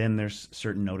 then there's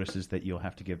certain notices that you'll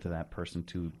have to give to that person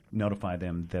to notify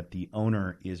them that the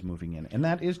owner is moving in. And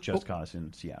that is just cause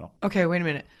in Seattle. Okay, wait a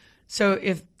minute. So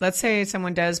if, let's say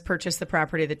someone does purchase the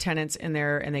property, the tenant's in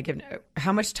there, and they give,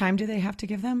 how much time do they have to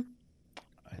give them?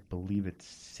 I believe it's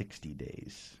 60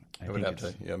 days. I'd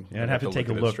have to take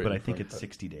a look, but I think it's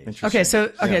 60 days. Okay, so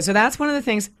that's one of the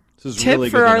things. Tip really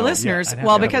for our listeners.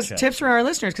 Yeah, tips for our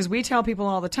listeners, because we tell people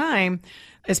all the time,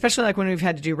 especially like when we've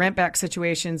had to do rent back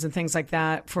situations and things like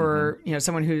that for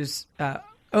someone who's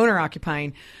owner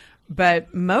occupying.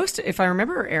 But most, if I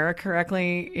remember Eric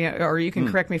correctly, or you can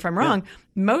correct me if I'm wrong,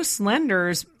 most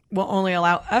lenders will only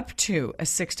allow up to a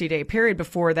 60-day period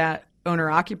before that owner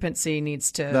occupancy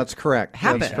needs to. That's correct.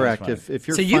 Happen. That's correct. If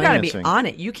you're so you got to be on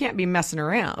it. You can't be messing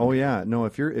around. Oh yeah, no.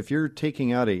 If you're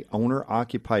taking out a owner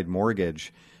occupied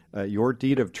mortgage, your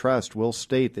deed of trust will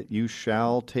state that you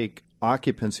shall take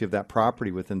occupancy of that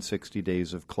property within 60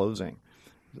 days of closing.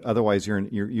 Otherwise,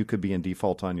 you could be in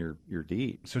default on your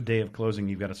deed. So day of closing,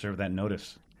 you've got to serve that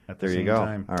notice at the same time.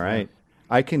 There you go. All right. Yeah.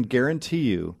 I can guarantee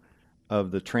you,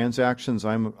 of the transactions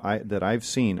that I've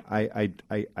seen, I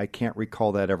can't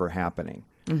recall that ever happening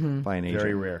by an agent.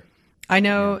 Very rare. I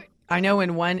know. Yeah. I know.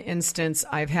 In one instance,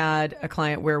 I've had a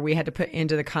client where we had to put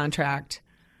into the contract,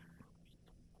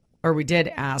 or we did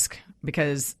ask,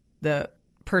 because the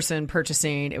person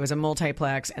purchasing, it was a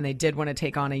multiplex, and they did want to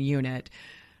take on a unit.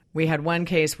 We had one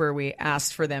case where we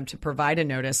asked for them to provide a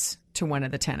notice to one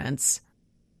of the tenants,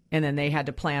 and then they had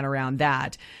to plan around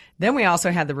that. Then we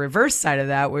also had the reverse side of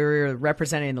that, where we were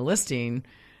representing the listing,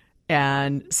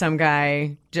 and some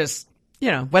guy just,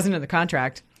 wasn't in the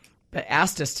contract, but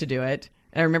asked us to do it.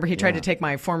 And I remember he tried to take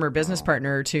my former business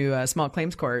partner to a small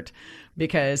claims court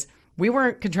because we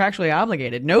weren't contractually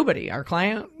obligated. Nobody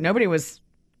was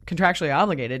contractually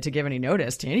obligated to give any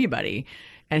notice to anybody.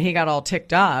 And he got all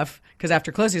ticked off because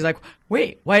after close, he's like,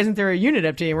 wait, why isn't there a unit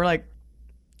update? And we're like,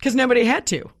 because nobody had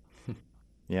to.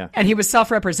 Yeah. And he was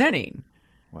self-representing.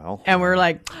 Well. And we're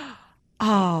like,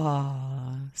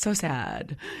 oh, so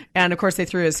sad. And of course, they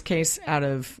threw his case out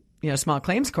of small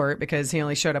claims court because he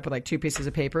only showed up with like 2 pieces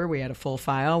of paper. We had a full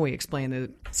file. We explained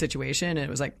the situation, and it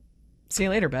was like, see you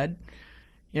later, bud.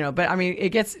 But I mean, it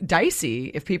gets dicey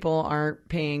if people aren't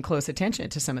paying close attention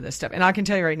to some of this stuff. And I can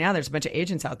tell you right now, there's a bunch of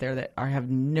agents out there that have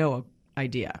no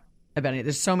idea about it.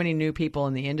 There's so many new people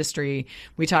in the industry.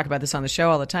 We talk about this on the show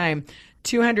all the time.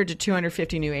 200 to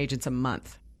 250 new agents a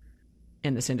month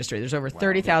in this industry. There's over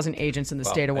 30,000 agents in the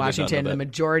state of Washington, and the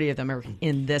majority of them are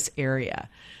in this area.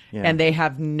 Yeah. And they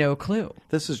have no clue.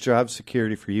 This is job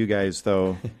security for you guys,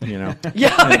 though. Yeah,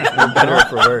 for better or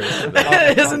for worse.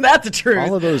 Isn't that the truth?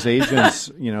 All of those agents,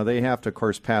 they have to, of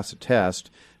course, pass a test.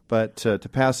 But to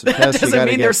pass the test, doesn't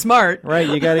mean they're smart, right?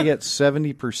 You got to get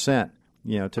 70%,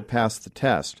 to pass the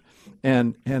test.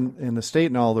 And the state,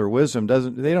 in all their wisdom,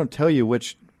 they don't tell you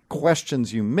which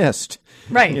questions you missed.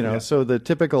 Right. So the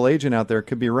typical agent out there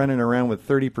could be running around with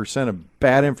 30% of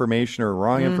bad information or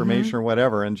wrong information or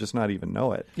whatever and just not even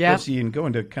know it. Yeah. Well, see, and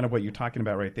going to kind of what you're talking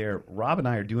about right there, Rob and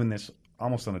I are doing this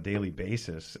almost on a daily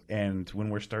basis. And when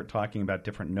we start talking about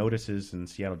different notices and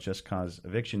Seattle Just Cause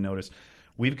eviction notice,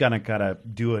 we've got to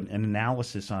do an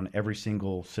analysis on every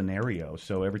single scenario.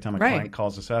 So every time a client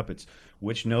calls us up, it's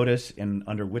which notice and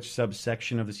under which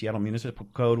subsection of the Seattle Municipal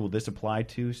Code will this apply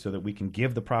to, so that we can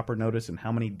give the proper notice and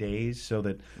how many days so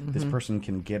that this person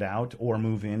can get out or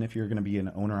move in if you're going to be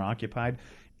an owner-occupied.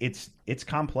 It's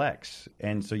complex,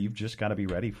 and so you've just got to be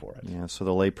ready for it. Yeah, so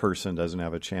the layperson doesn't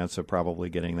have a chance of probably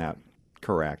getting that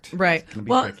correct. Right. It's going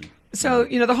to be tricky. So,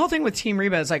 the whole thing with Team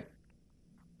Reba is like,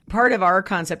 part of our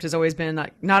concept has always been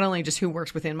like not only just who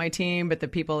works within my team, but the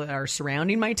people that are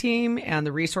surrounding my team and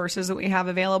the resources that we have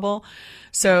available.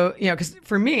 So, because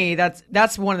for me,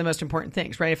 that's one of the most important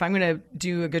things, right? If I'm going to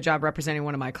do a good job representing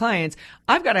one of my clients,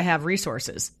 I've got to have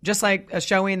resources. Just like a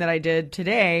showing that I did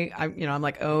today, I'm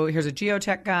like, oh, here's a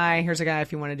geotech guy. Here's a guy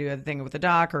if you want to do a thing with a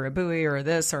dock or a buoy or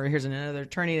this, or here's another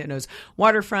attorney that knows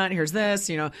waterfront. Here's this,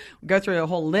 go through a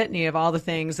whole litany of all the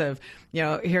things of,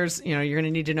 here's, you're going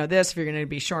to need to know this if you're going to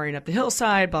be shoring up the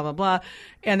hillside, blah, blah, blah.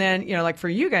 And then, like for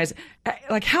you guys,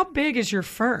 like how big is your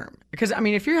firm? Because,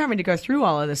 if you're having to go through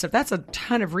all of this, if that's a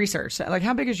ton of research, like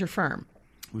how big is your firm?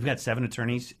 We've got 7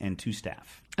 attorneys and 2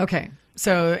 staff. Okay.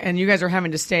 So, and you guys are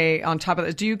having to stay on top of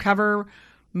this. Do you cover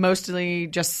mostly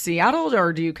just Seattle,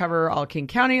 or do you cover all King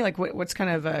County? Like what's kind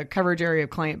of a coverage area of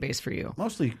client base for you?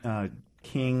 Mostly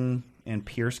King and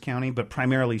Pierce County, but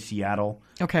primarily Seattle.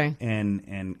 Okay.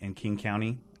 And King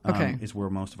County is where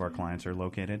most of our clients are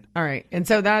located. All right. And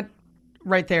so that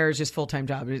right there is just full-time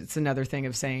job. It's another thing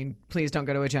of saying, please don't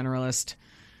go to a generalist.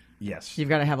 Yes. You've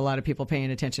got to have a lot of people paying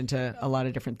attention to a lot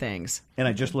of different things. And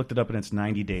I just looked it up, and it's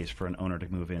 90 days for an owner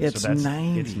to move in. It's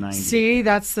 90. It's 90. See,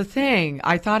 that's the thing.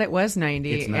 I thought it was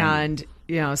 90. It's 90.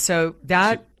 And, so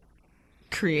that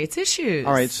creates issues.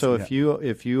 All right, so if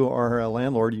you are a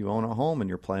landlord, you own a home and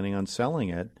you're planning on selling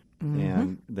it,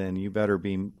 and then you better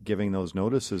be giving those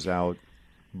notices out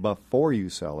before you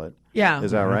sell it. Yeah.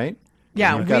 Is that right?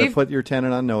 Yeah. You've got to put your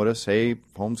tenant on notice. Hey,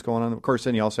 home's going on. Of course,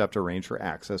 then you also have to arrange for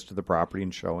access to the property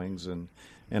and showings and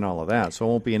all of that. So it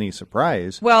won't be any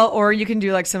surprise. Well, or you can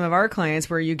do like some of our clients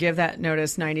where you give that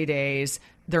notice 90 days,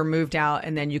 they're moved out,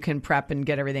 and then you can prep and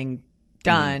get everything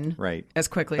done right. as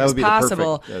quickly that as would be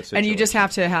possible. The perfect, and you just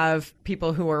have to have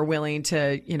people who are willing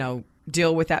to,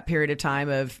 deal with that period of time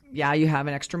of, you have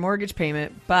an extra mortgage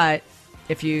payment, but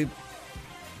if you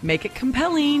make it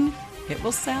compelling, it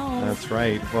will sell. That's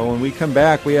right. Well, when we come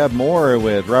back, we have more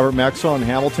with Robert Maxwell and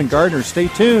Hamilton Gardner. Stay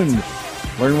tuned.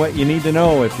 Learn what you need to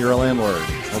know if you're a landlord.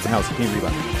 Open House at Team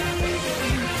Reba.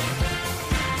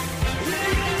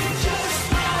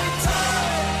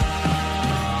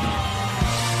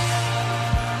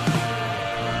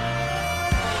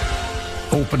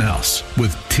 Open House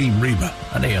with Team Reba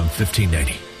on AM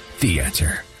 1590. The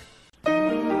Answer.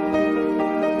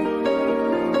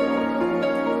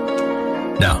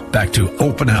 Now, back to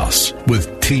Open House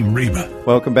with Team Reba.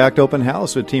 Welcome back to Open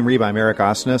House with Team Reba. I'm Eric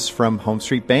Osnes from Home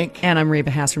Street Bank. And I'm Reba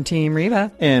Haas from Team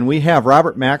Reba. And we have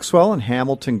Robert Maxwell and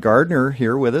Hamilton Gardner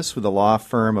here with us with the law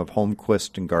firm of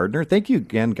Holmquist and Gardner. Thank you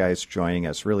again, guys, for joining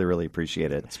us. Really, really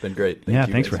appreciate it. It's been great.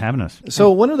 Thanks for having us.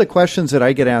 So one of the questions that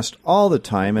I get asked all the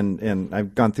time, and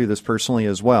I've gone through this personally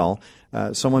as well,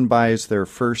 someone buys their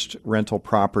first rental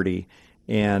property,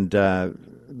 and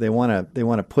they want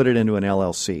to put it into an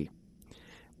LLC,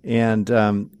 and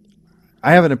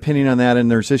I have an opinion on that,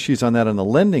 and there's issues on that on the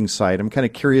lending side. I'm kind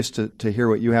of curious to hear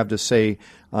what you have to say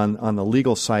on the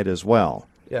legal side as well.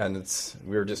 Yeah, and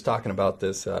we were just talking about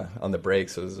this on the break,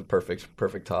 so this is a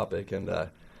perfect topic, and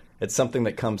it's something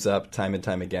that comes up time and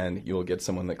time again. You will get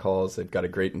someone that calls, they've got a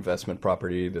great investment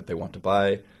property that they want to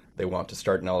buy. They want to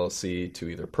start an LLC to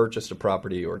either purchase a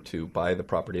property or to buy the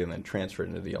property and then transfer it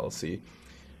into the LLC.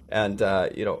 And,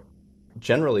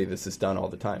 generally this is done all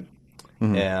the time.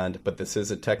 Mm-hmm. But this is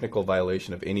a technical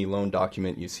violation of any loan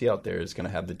document you see out there is going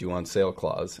to have the due on sale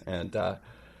clause. And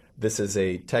this is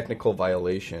a technical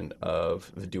violation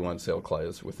of the due on sale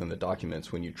clause within the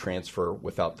documents when you transfer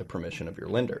without the permission of your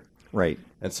lender. Right.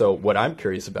 And so what I'm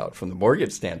curious about from the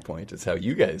mortgage standpoint is how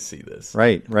you guys see this.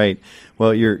 Right.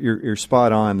 Well, you're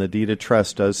spot on. The deed of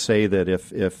trust does say that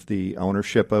if the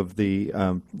ownership of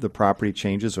the property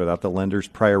changes without the lender's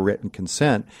prior written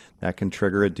consent, that can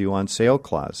trigger a due on sale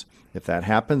clause. If that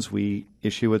happens, we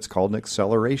issue what's called an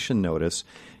acceleration notice,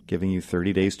 giving you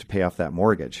 30 days to pay off that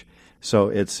mortgage. So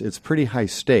it's pretty high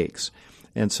stakes.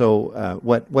 And so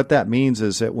what that means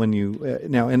is that when you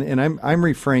now, and I'm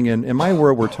referring in my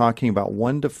world, we're talking about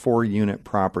 1 to 4 unit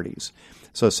properties.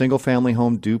 So a single family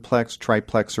home, duplex,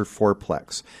 triplex, or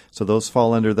fourplex. So those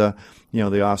fall under the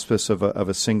auspice of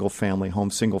a single family home,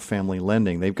 single family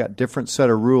lending. They've got different set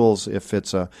of rules if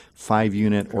it's a 5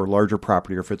 unit or larger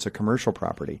property, or if it's a commercial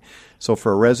property. So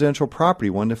for a residential property,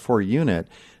 1 to 4 unit,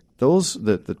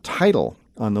 the title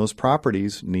on those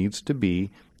properties needs to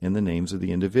be in the names of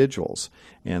the individuals.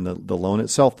 And the loan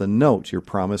itself, the note, your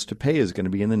promise to pay, is going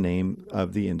to be in the name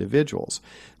of the individuals.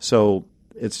 So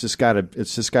it's just got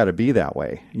to be that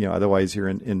way. Otherwise you're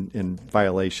in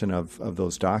violation of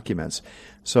those documents.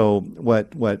 So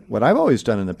what I've always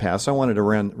done in the past, I wanted to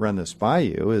run this by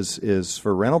you, is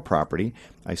for rental property,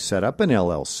 I set up an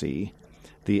LLC.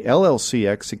 The LLC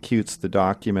executes the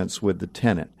documents with the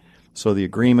tenant. So the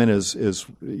agreement is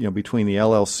between the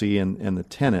LLC and the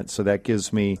tenant. So that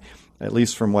gives me, at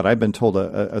least from what I've been told,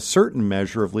 a certain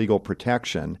measure of legal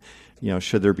protection.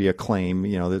 Should there be a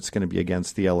claim, that's going to be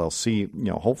against the LLC,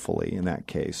 hopefully in that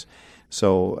case.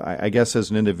 So I guess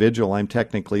as an individual, I'm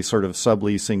technically sort of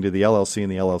subleasing to the LLC,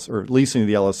 and the LLC, or leasing to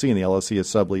the LLC, and the LLC is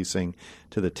subleasing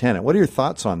to the tenant. What are your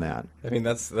thoughts on that? I mean,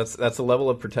 that's a level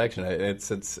of protection.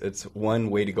 It's one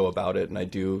way to go about it, and I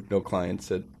do know clients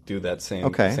that do that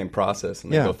same process,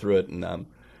 and they go through it. And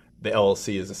the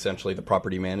LLC is essentially the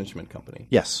property management company.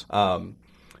 Yes. And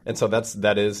so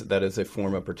that is a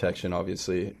form of protection.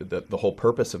 Obviously, the whole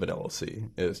purpose of an LLC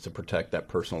is to protect that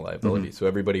personal liability. Mm-hmm. So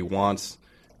everybody wants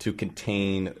to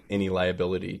contain any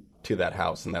liability to that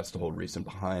house, and that's the whole reason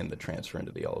behind the transfer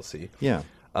into the LLC. Yeah.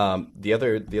 The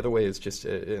other way is just,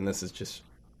 and this is just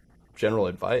general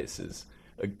advice, is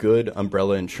a good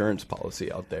umbrella insurance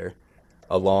policy out there,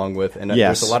 along with, and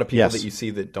there's a lot of people that you see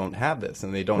that don't have this,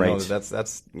 and they don't know that's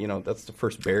the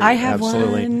first barrier. I have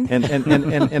one,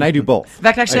 and I do both. In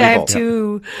fact, actually, I have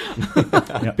two.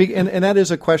 And that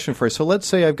is a question for you. So let's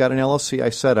say I've got an LLC I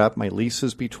set up. My lease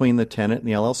is between the tenant and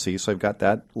the LLC, so I've got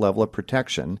that level of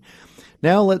protection.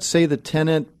 Now let's say the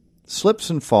tenant slips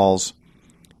and falls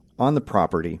on the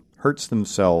property, hurts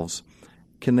themselves.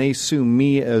 Can they sue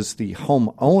me as the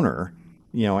homeowner,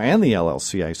 and the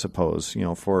LLC, I suppose,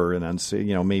 for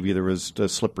maybe there was a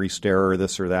slippery stair or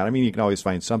this or that. I mean, you can always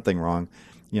find something wrong,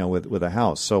 with a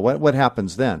house. So what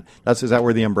happens then? Is that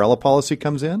where the umbrella policy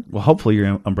comes in? Well, hopefully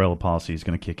your umbrella policy is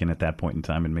going to kick in at that point in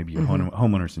time, and maybe your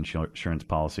homeowner's insurance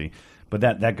policy. But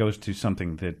that goes to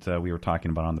something that we were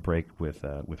talking about on the break with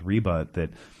Reba, that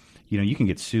you can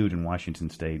get sued in Washington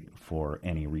State for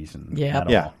any reason at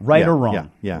all. Right or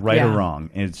wrong. Or wrong.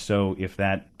 And so if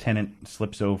that tenant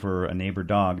slips over a neighbor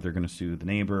dog, they're going to sue the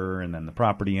neighbor, and then the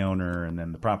property owner, and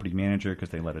then the property manager because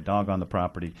they let a dog on the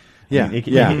property. And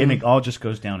it all just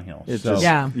goes downhill.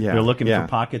 They're looking for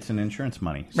pockets and insurance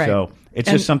money. Right. So it's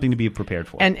just something to be prepared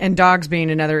for. And dogs being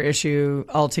another issue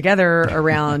altogether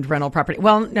around rental property.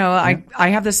 Well, no, I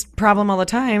have this problem all the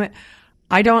time.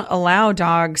 I don't allow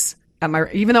dogs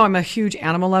even though I'm a huge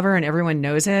animal lover and everyone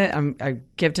knows it. I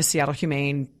give to Seattle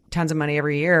Humane tons of money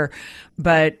every year,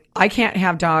 but I can't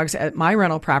have dogs at my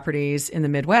rental properties in the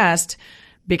Midwest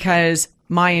because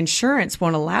my insurance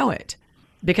won't allow it.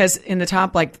 Because in the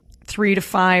top 3 to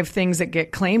 5 things that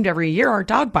get claimed every year are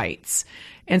dog bites.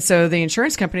 And so the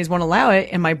insurance companies won't allow it.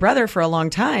 And my brother, for a long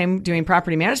time, doing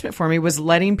property management for me, was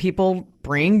letting people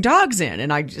bring dogs in.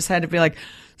 And I just had to be like,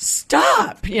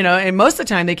 stop, and most of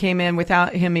the time they came in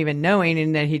without him even knowing,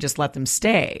 and then he just let them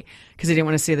stay because he didn't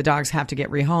want to see the dogs have to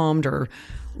get rehomed or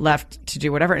left to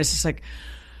do whatever. And it's just like,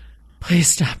 Please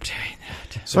stop doing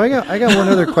that. So I got one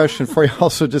other question for you.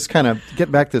 Also, just kind of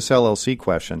get back to this LLC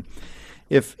question.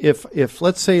 If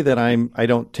let's say that I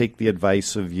don't take the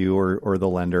advice of you or the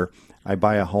lender, I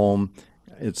buy a home,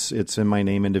 it's in my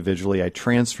name individually, I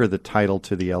transfer the title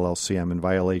to the LLC, I'm in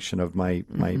violation of my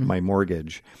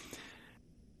mortgage.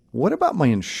 What about my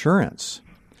insurance?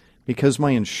 Because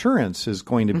my insurance is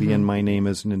going to be in my name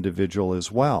as an individual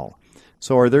as well.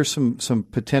 So are there some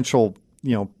potential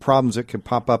problems that could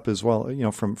pop up as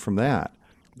well from that?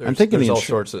 I'm thinking there's all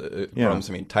sorts of problems.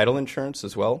 I mean, title insurance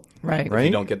as well. Right. If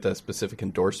you don't get the specific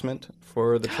endorsement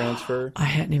for the transfer. I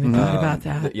hadn't even thought about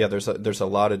that. There's a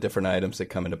lot of different items that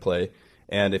come into play.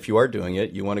 And if you are doing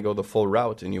it, you want to go the full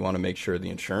route, and you want to make sure the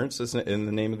insurance is in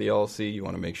the name of the LLC. You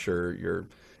want to make sure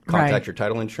contact your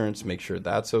title insurance, make sure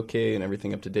that's okay and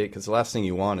everything up to date, because the last thing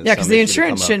you want is because the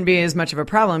insurance shouldn't be as much of a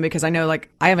problem, because I know,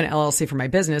 I have an LLC for my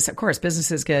business. Of course,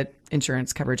 businesses get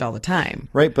insurance coverage all the time.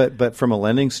 Right, but from a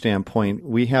lending standpoint,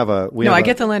 I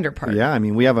get the lender part. Yeah, I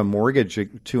mean, we have a mortgage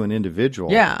to an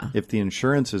individual. Yeah. If the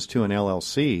insurance is to an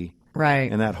LLC,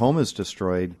 right, and that home is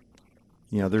destroyed,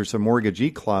 there's a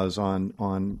mortgagee clause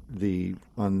on the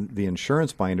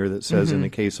insurance binder that says in the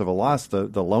case of a loss,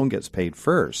 the loan gets paid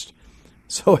first.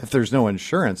 So if there's no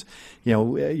insurance,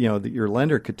 your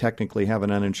lender could technically have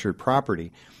an uninsured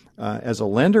property. As a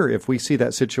lender, if we see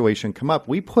that situation come up,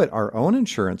 we put our own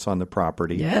insurance on the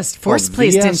property. Yes,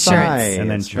 force-placed insurance.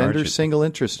 And then vendor single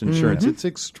interest insurance. It's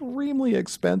extremely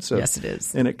expensive. Yes, it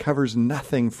is. And it covers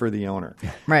nothing for the owner.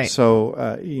 Right.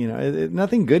 So,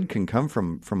 nothing good can come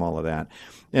from all of that.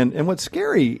 And what's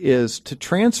scary is to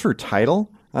transfer title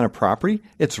on a property,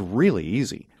 it's really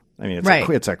easy. I mean,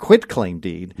 it's a quitclaim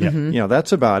deed. Mm-hmm.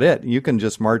 That's about it. You can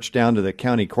just march down to the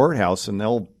county courthouse and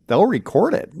they'll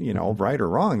record it, right or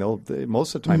wrong.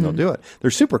 Most of the time they'll do it.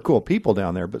 They're super cool people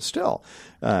down there, but still.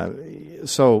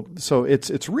 So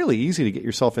it's really easy to get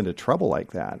yourself into trouble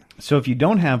like that. So if you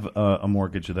don't have a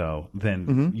mortgage, though,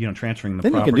 then transferring the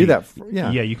then property, you can do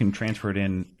that. You can transfer it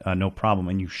in, no problem,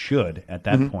 and you should at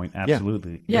that point,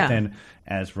 absolutely. Yeah. But then,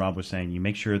 as Rob was saying, you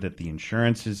make sure that the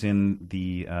insurance is in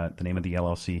the name of the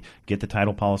LLC. Get the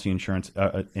title policy insurance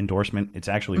endorsement. It's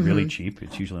actually really cheap.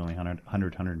 It's usually only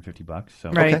 $150.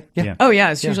 So right. Okay. Yeah. Oh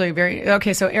yeah, it's usually very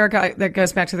okay. So Erica, that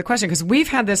goes back to the question, because we've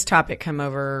had this topic come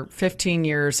over 15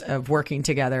 years of working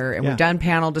together, and we've done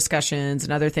panel discussions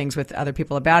and other things with other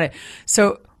people about it.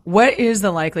 So what is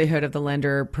the likelihood of the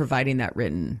lender providing that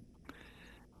written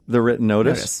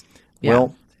notice? Yeah.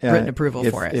 Well, written approval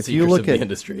for it. If you look at the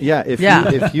industry.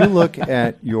 If you look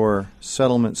at your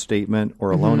settlement statement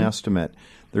or a loan estimate,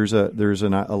 there's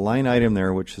a line item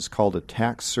there which is called a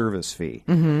tax service fee,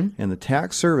 and the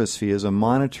tax service fee is a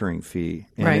monitoring fee,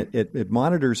 and it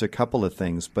monitors a couple of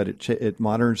things, but it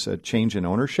monitors a change in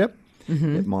ownership,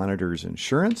 it monitors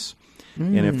insurance.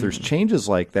 And if there's changes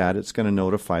like that, it's going to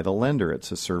notify the lender.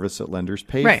 It's a service that lenders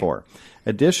pay for.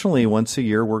 Additionally, once a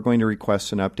year, we're going to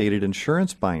request an updated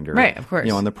insurance binder, of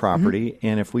course, on the property.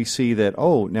 And if we see that,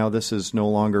 now this is no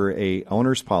longer a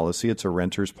owner's policy, it's a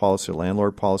renter's policy, a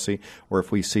landlord policy, or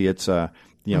if we see it's to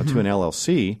an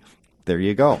LLC, there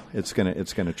you go. It's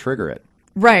gonna trigger it.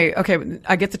 Right. Okay.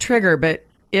 I get the trigger, but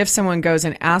if someone goes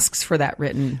and asks for that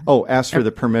written, ask for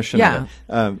the permission of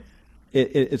it.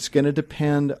 It's going to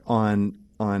depend on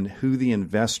who the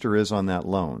investor is on that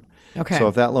loan. Okay. So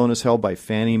if that loan is held by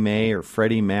Fannie Mae or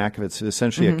Freddie Mac, if it's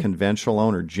essentially a conventional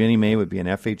loan, or Ginnie Mae would be an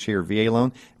FHA or VA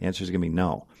loan, the answer is going to be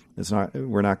no. It's not.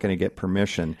 We're not going to get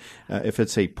permission. If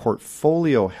it's a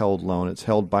portfolio held loan, it's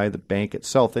held by the bank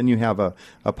itself, then you have a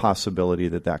possibility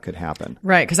that could happen.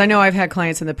 Right, because I know I've had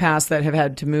clients in the past that have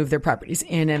had to move their properties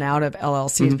in and out of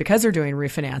LLCs because they're doing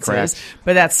refinances. Correct.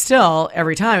 But that's still,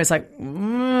 every time, it's like,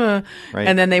 and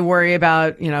then they worry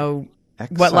about,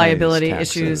 what liability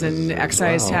issues and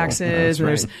excise taxes.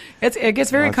 And it gets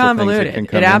very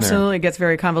convoluted. It absolutely gets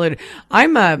very convoluted.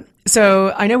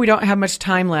 So I know we don't have much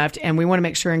time left, and we want to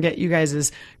make sure and get you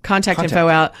guys' contact info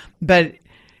out. But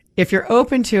if you're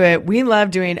open to it, we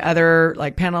love doing other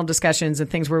panel discussions and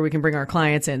things where we can bring our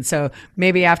clients in. So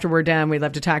maybe after we're done, we'd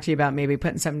love to talk to you about maybe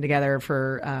putting something together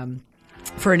for an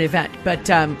event. But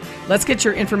let's get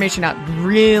your information out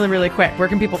really, really quick. Where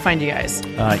can people find you guys?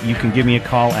 You can give me a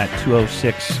call at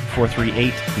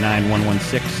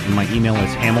 206-438-9116. And my email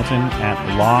is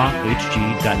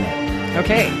hamilton@lawhg.net.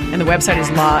 Okay. And the website is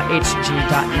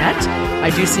lawhg.net. I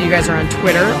do see you guys are on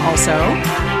Twitter also.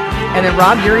 And then,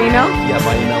 Rob, your email? Yeah,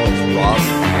 my email is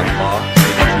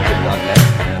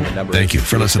rob@lawhg.net. Thank you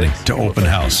for listening to Open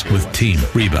House with Team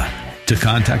Reba. To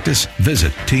contact us,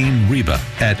 visit Team Reba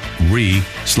at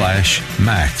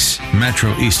re/Max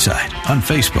Metro Eastside on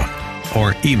Facebook,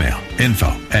 or email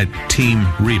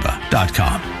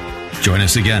info@teamreba.com. Join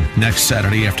us again next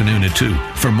Saturday afternoon at 2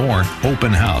 for more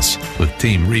Open House with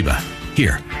Team Reba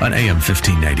here on AM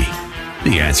 1590.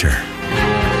 The Answer. Our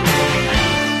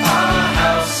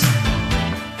house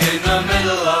in the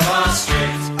middle of our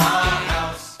street. Our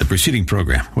house. The preceding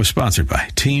program was sponsored by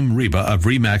Team Reba of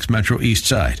RE/MAX Metro East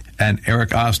Side and Eric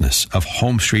Osnes of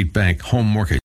Home Street Bank Home Mortgage.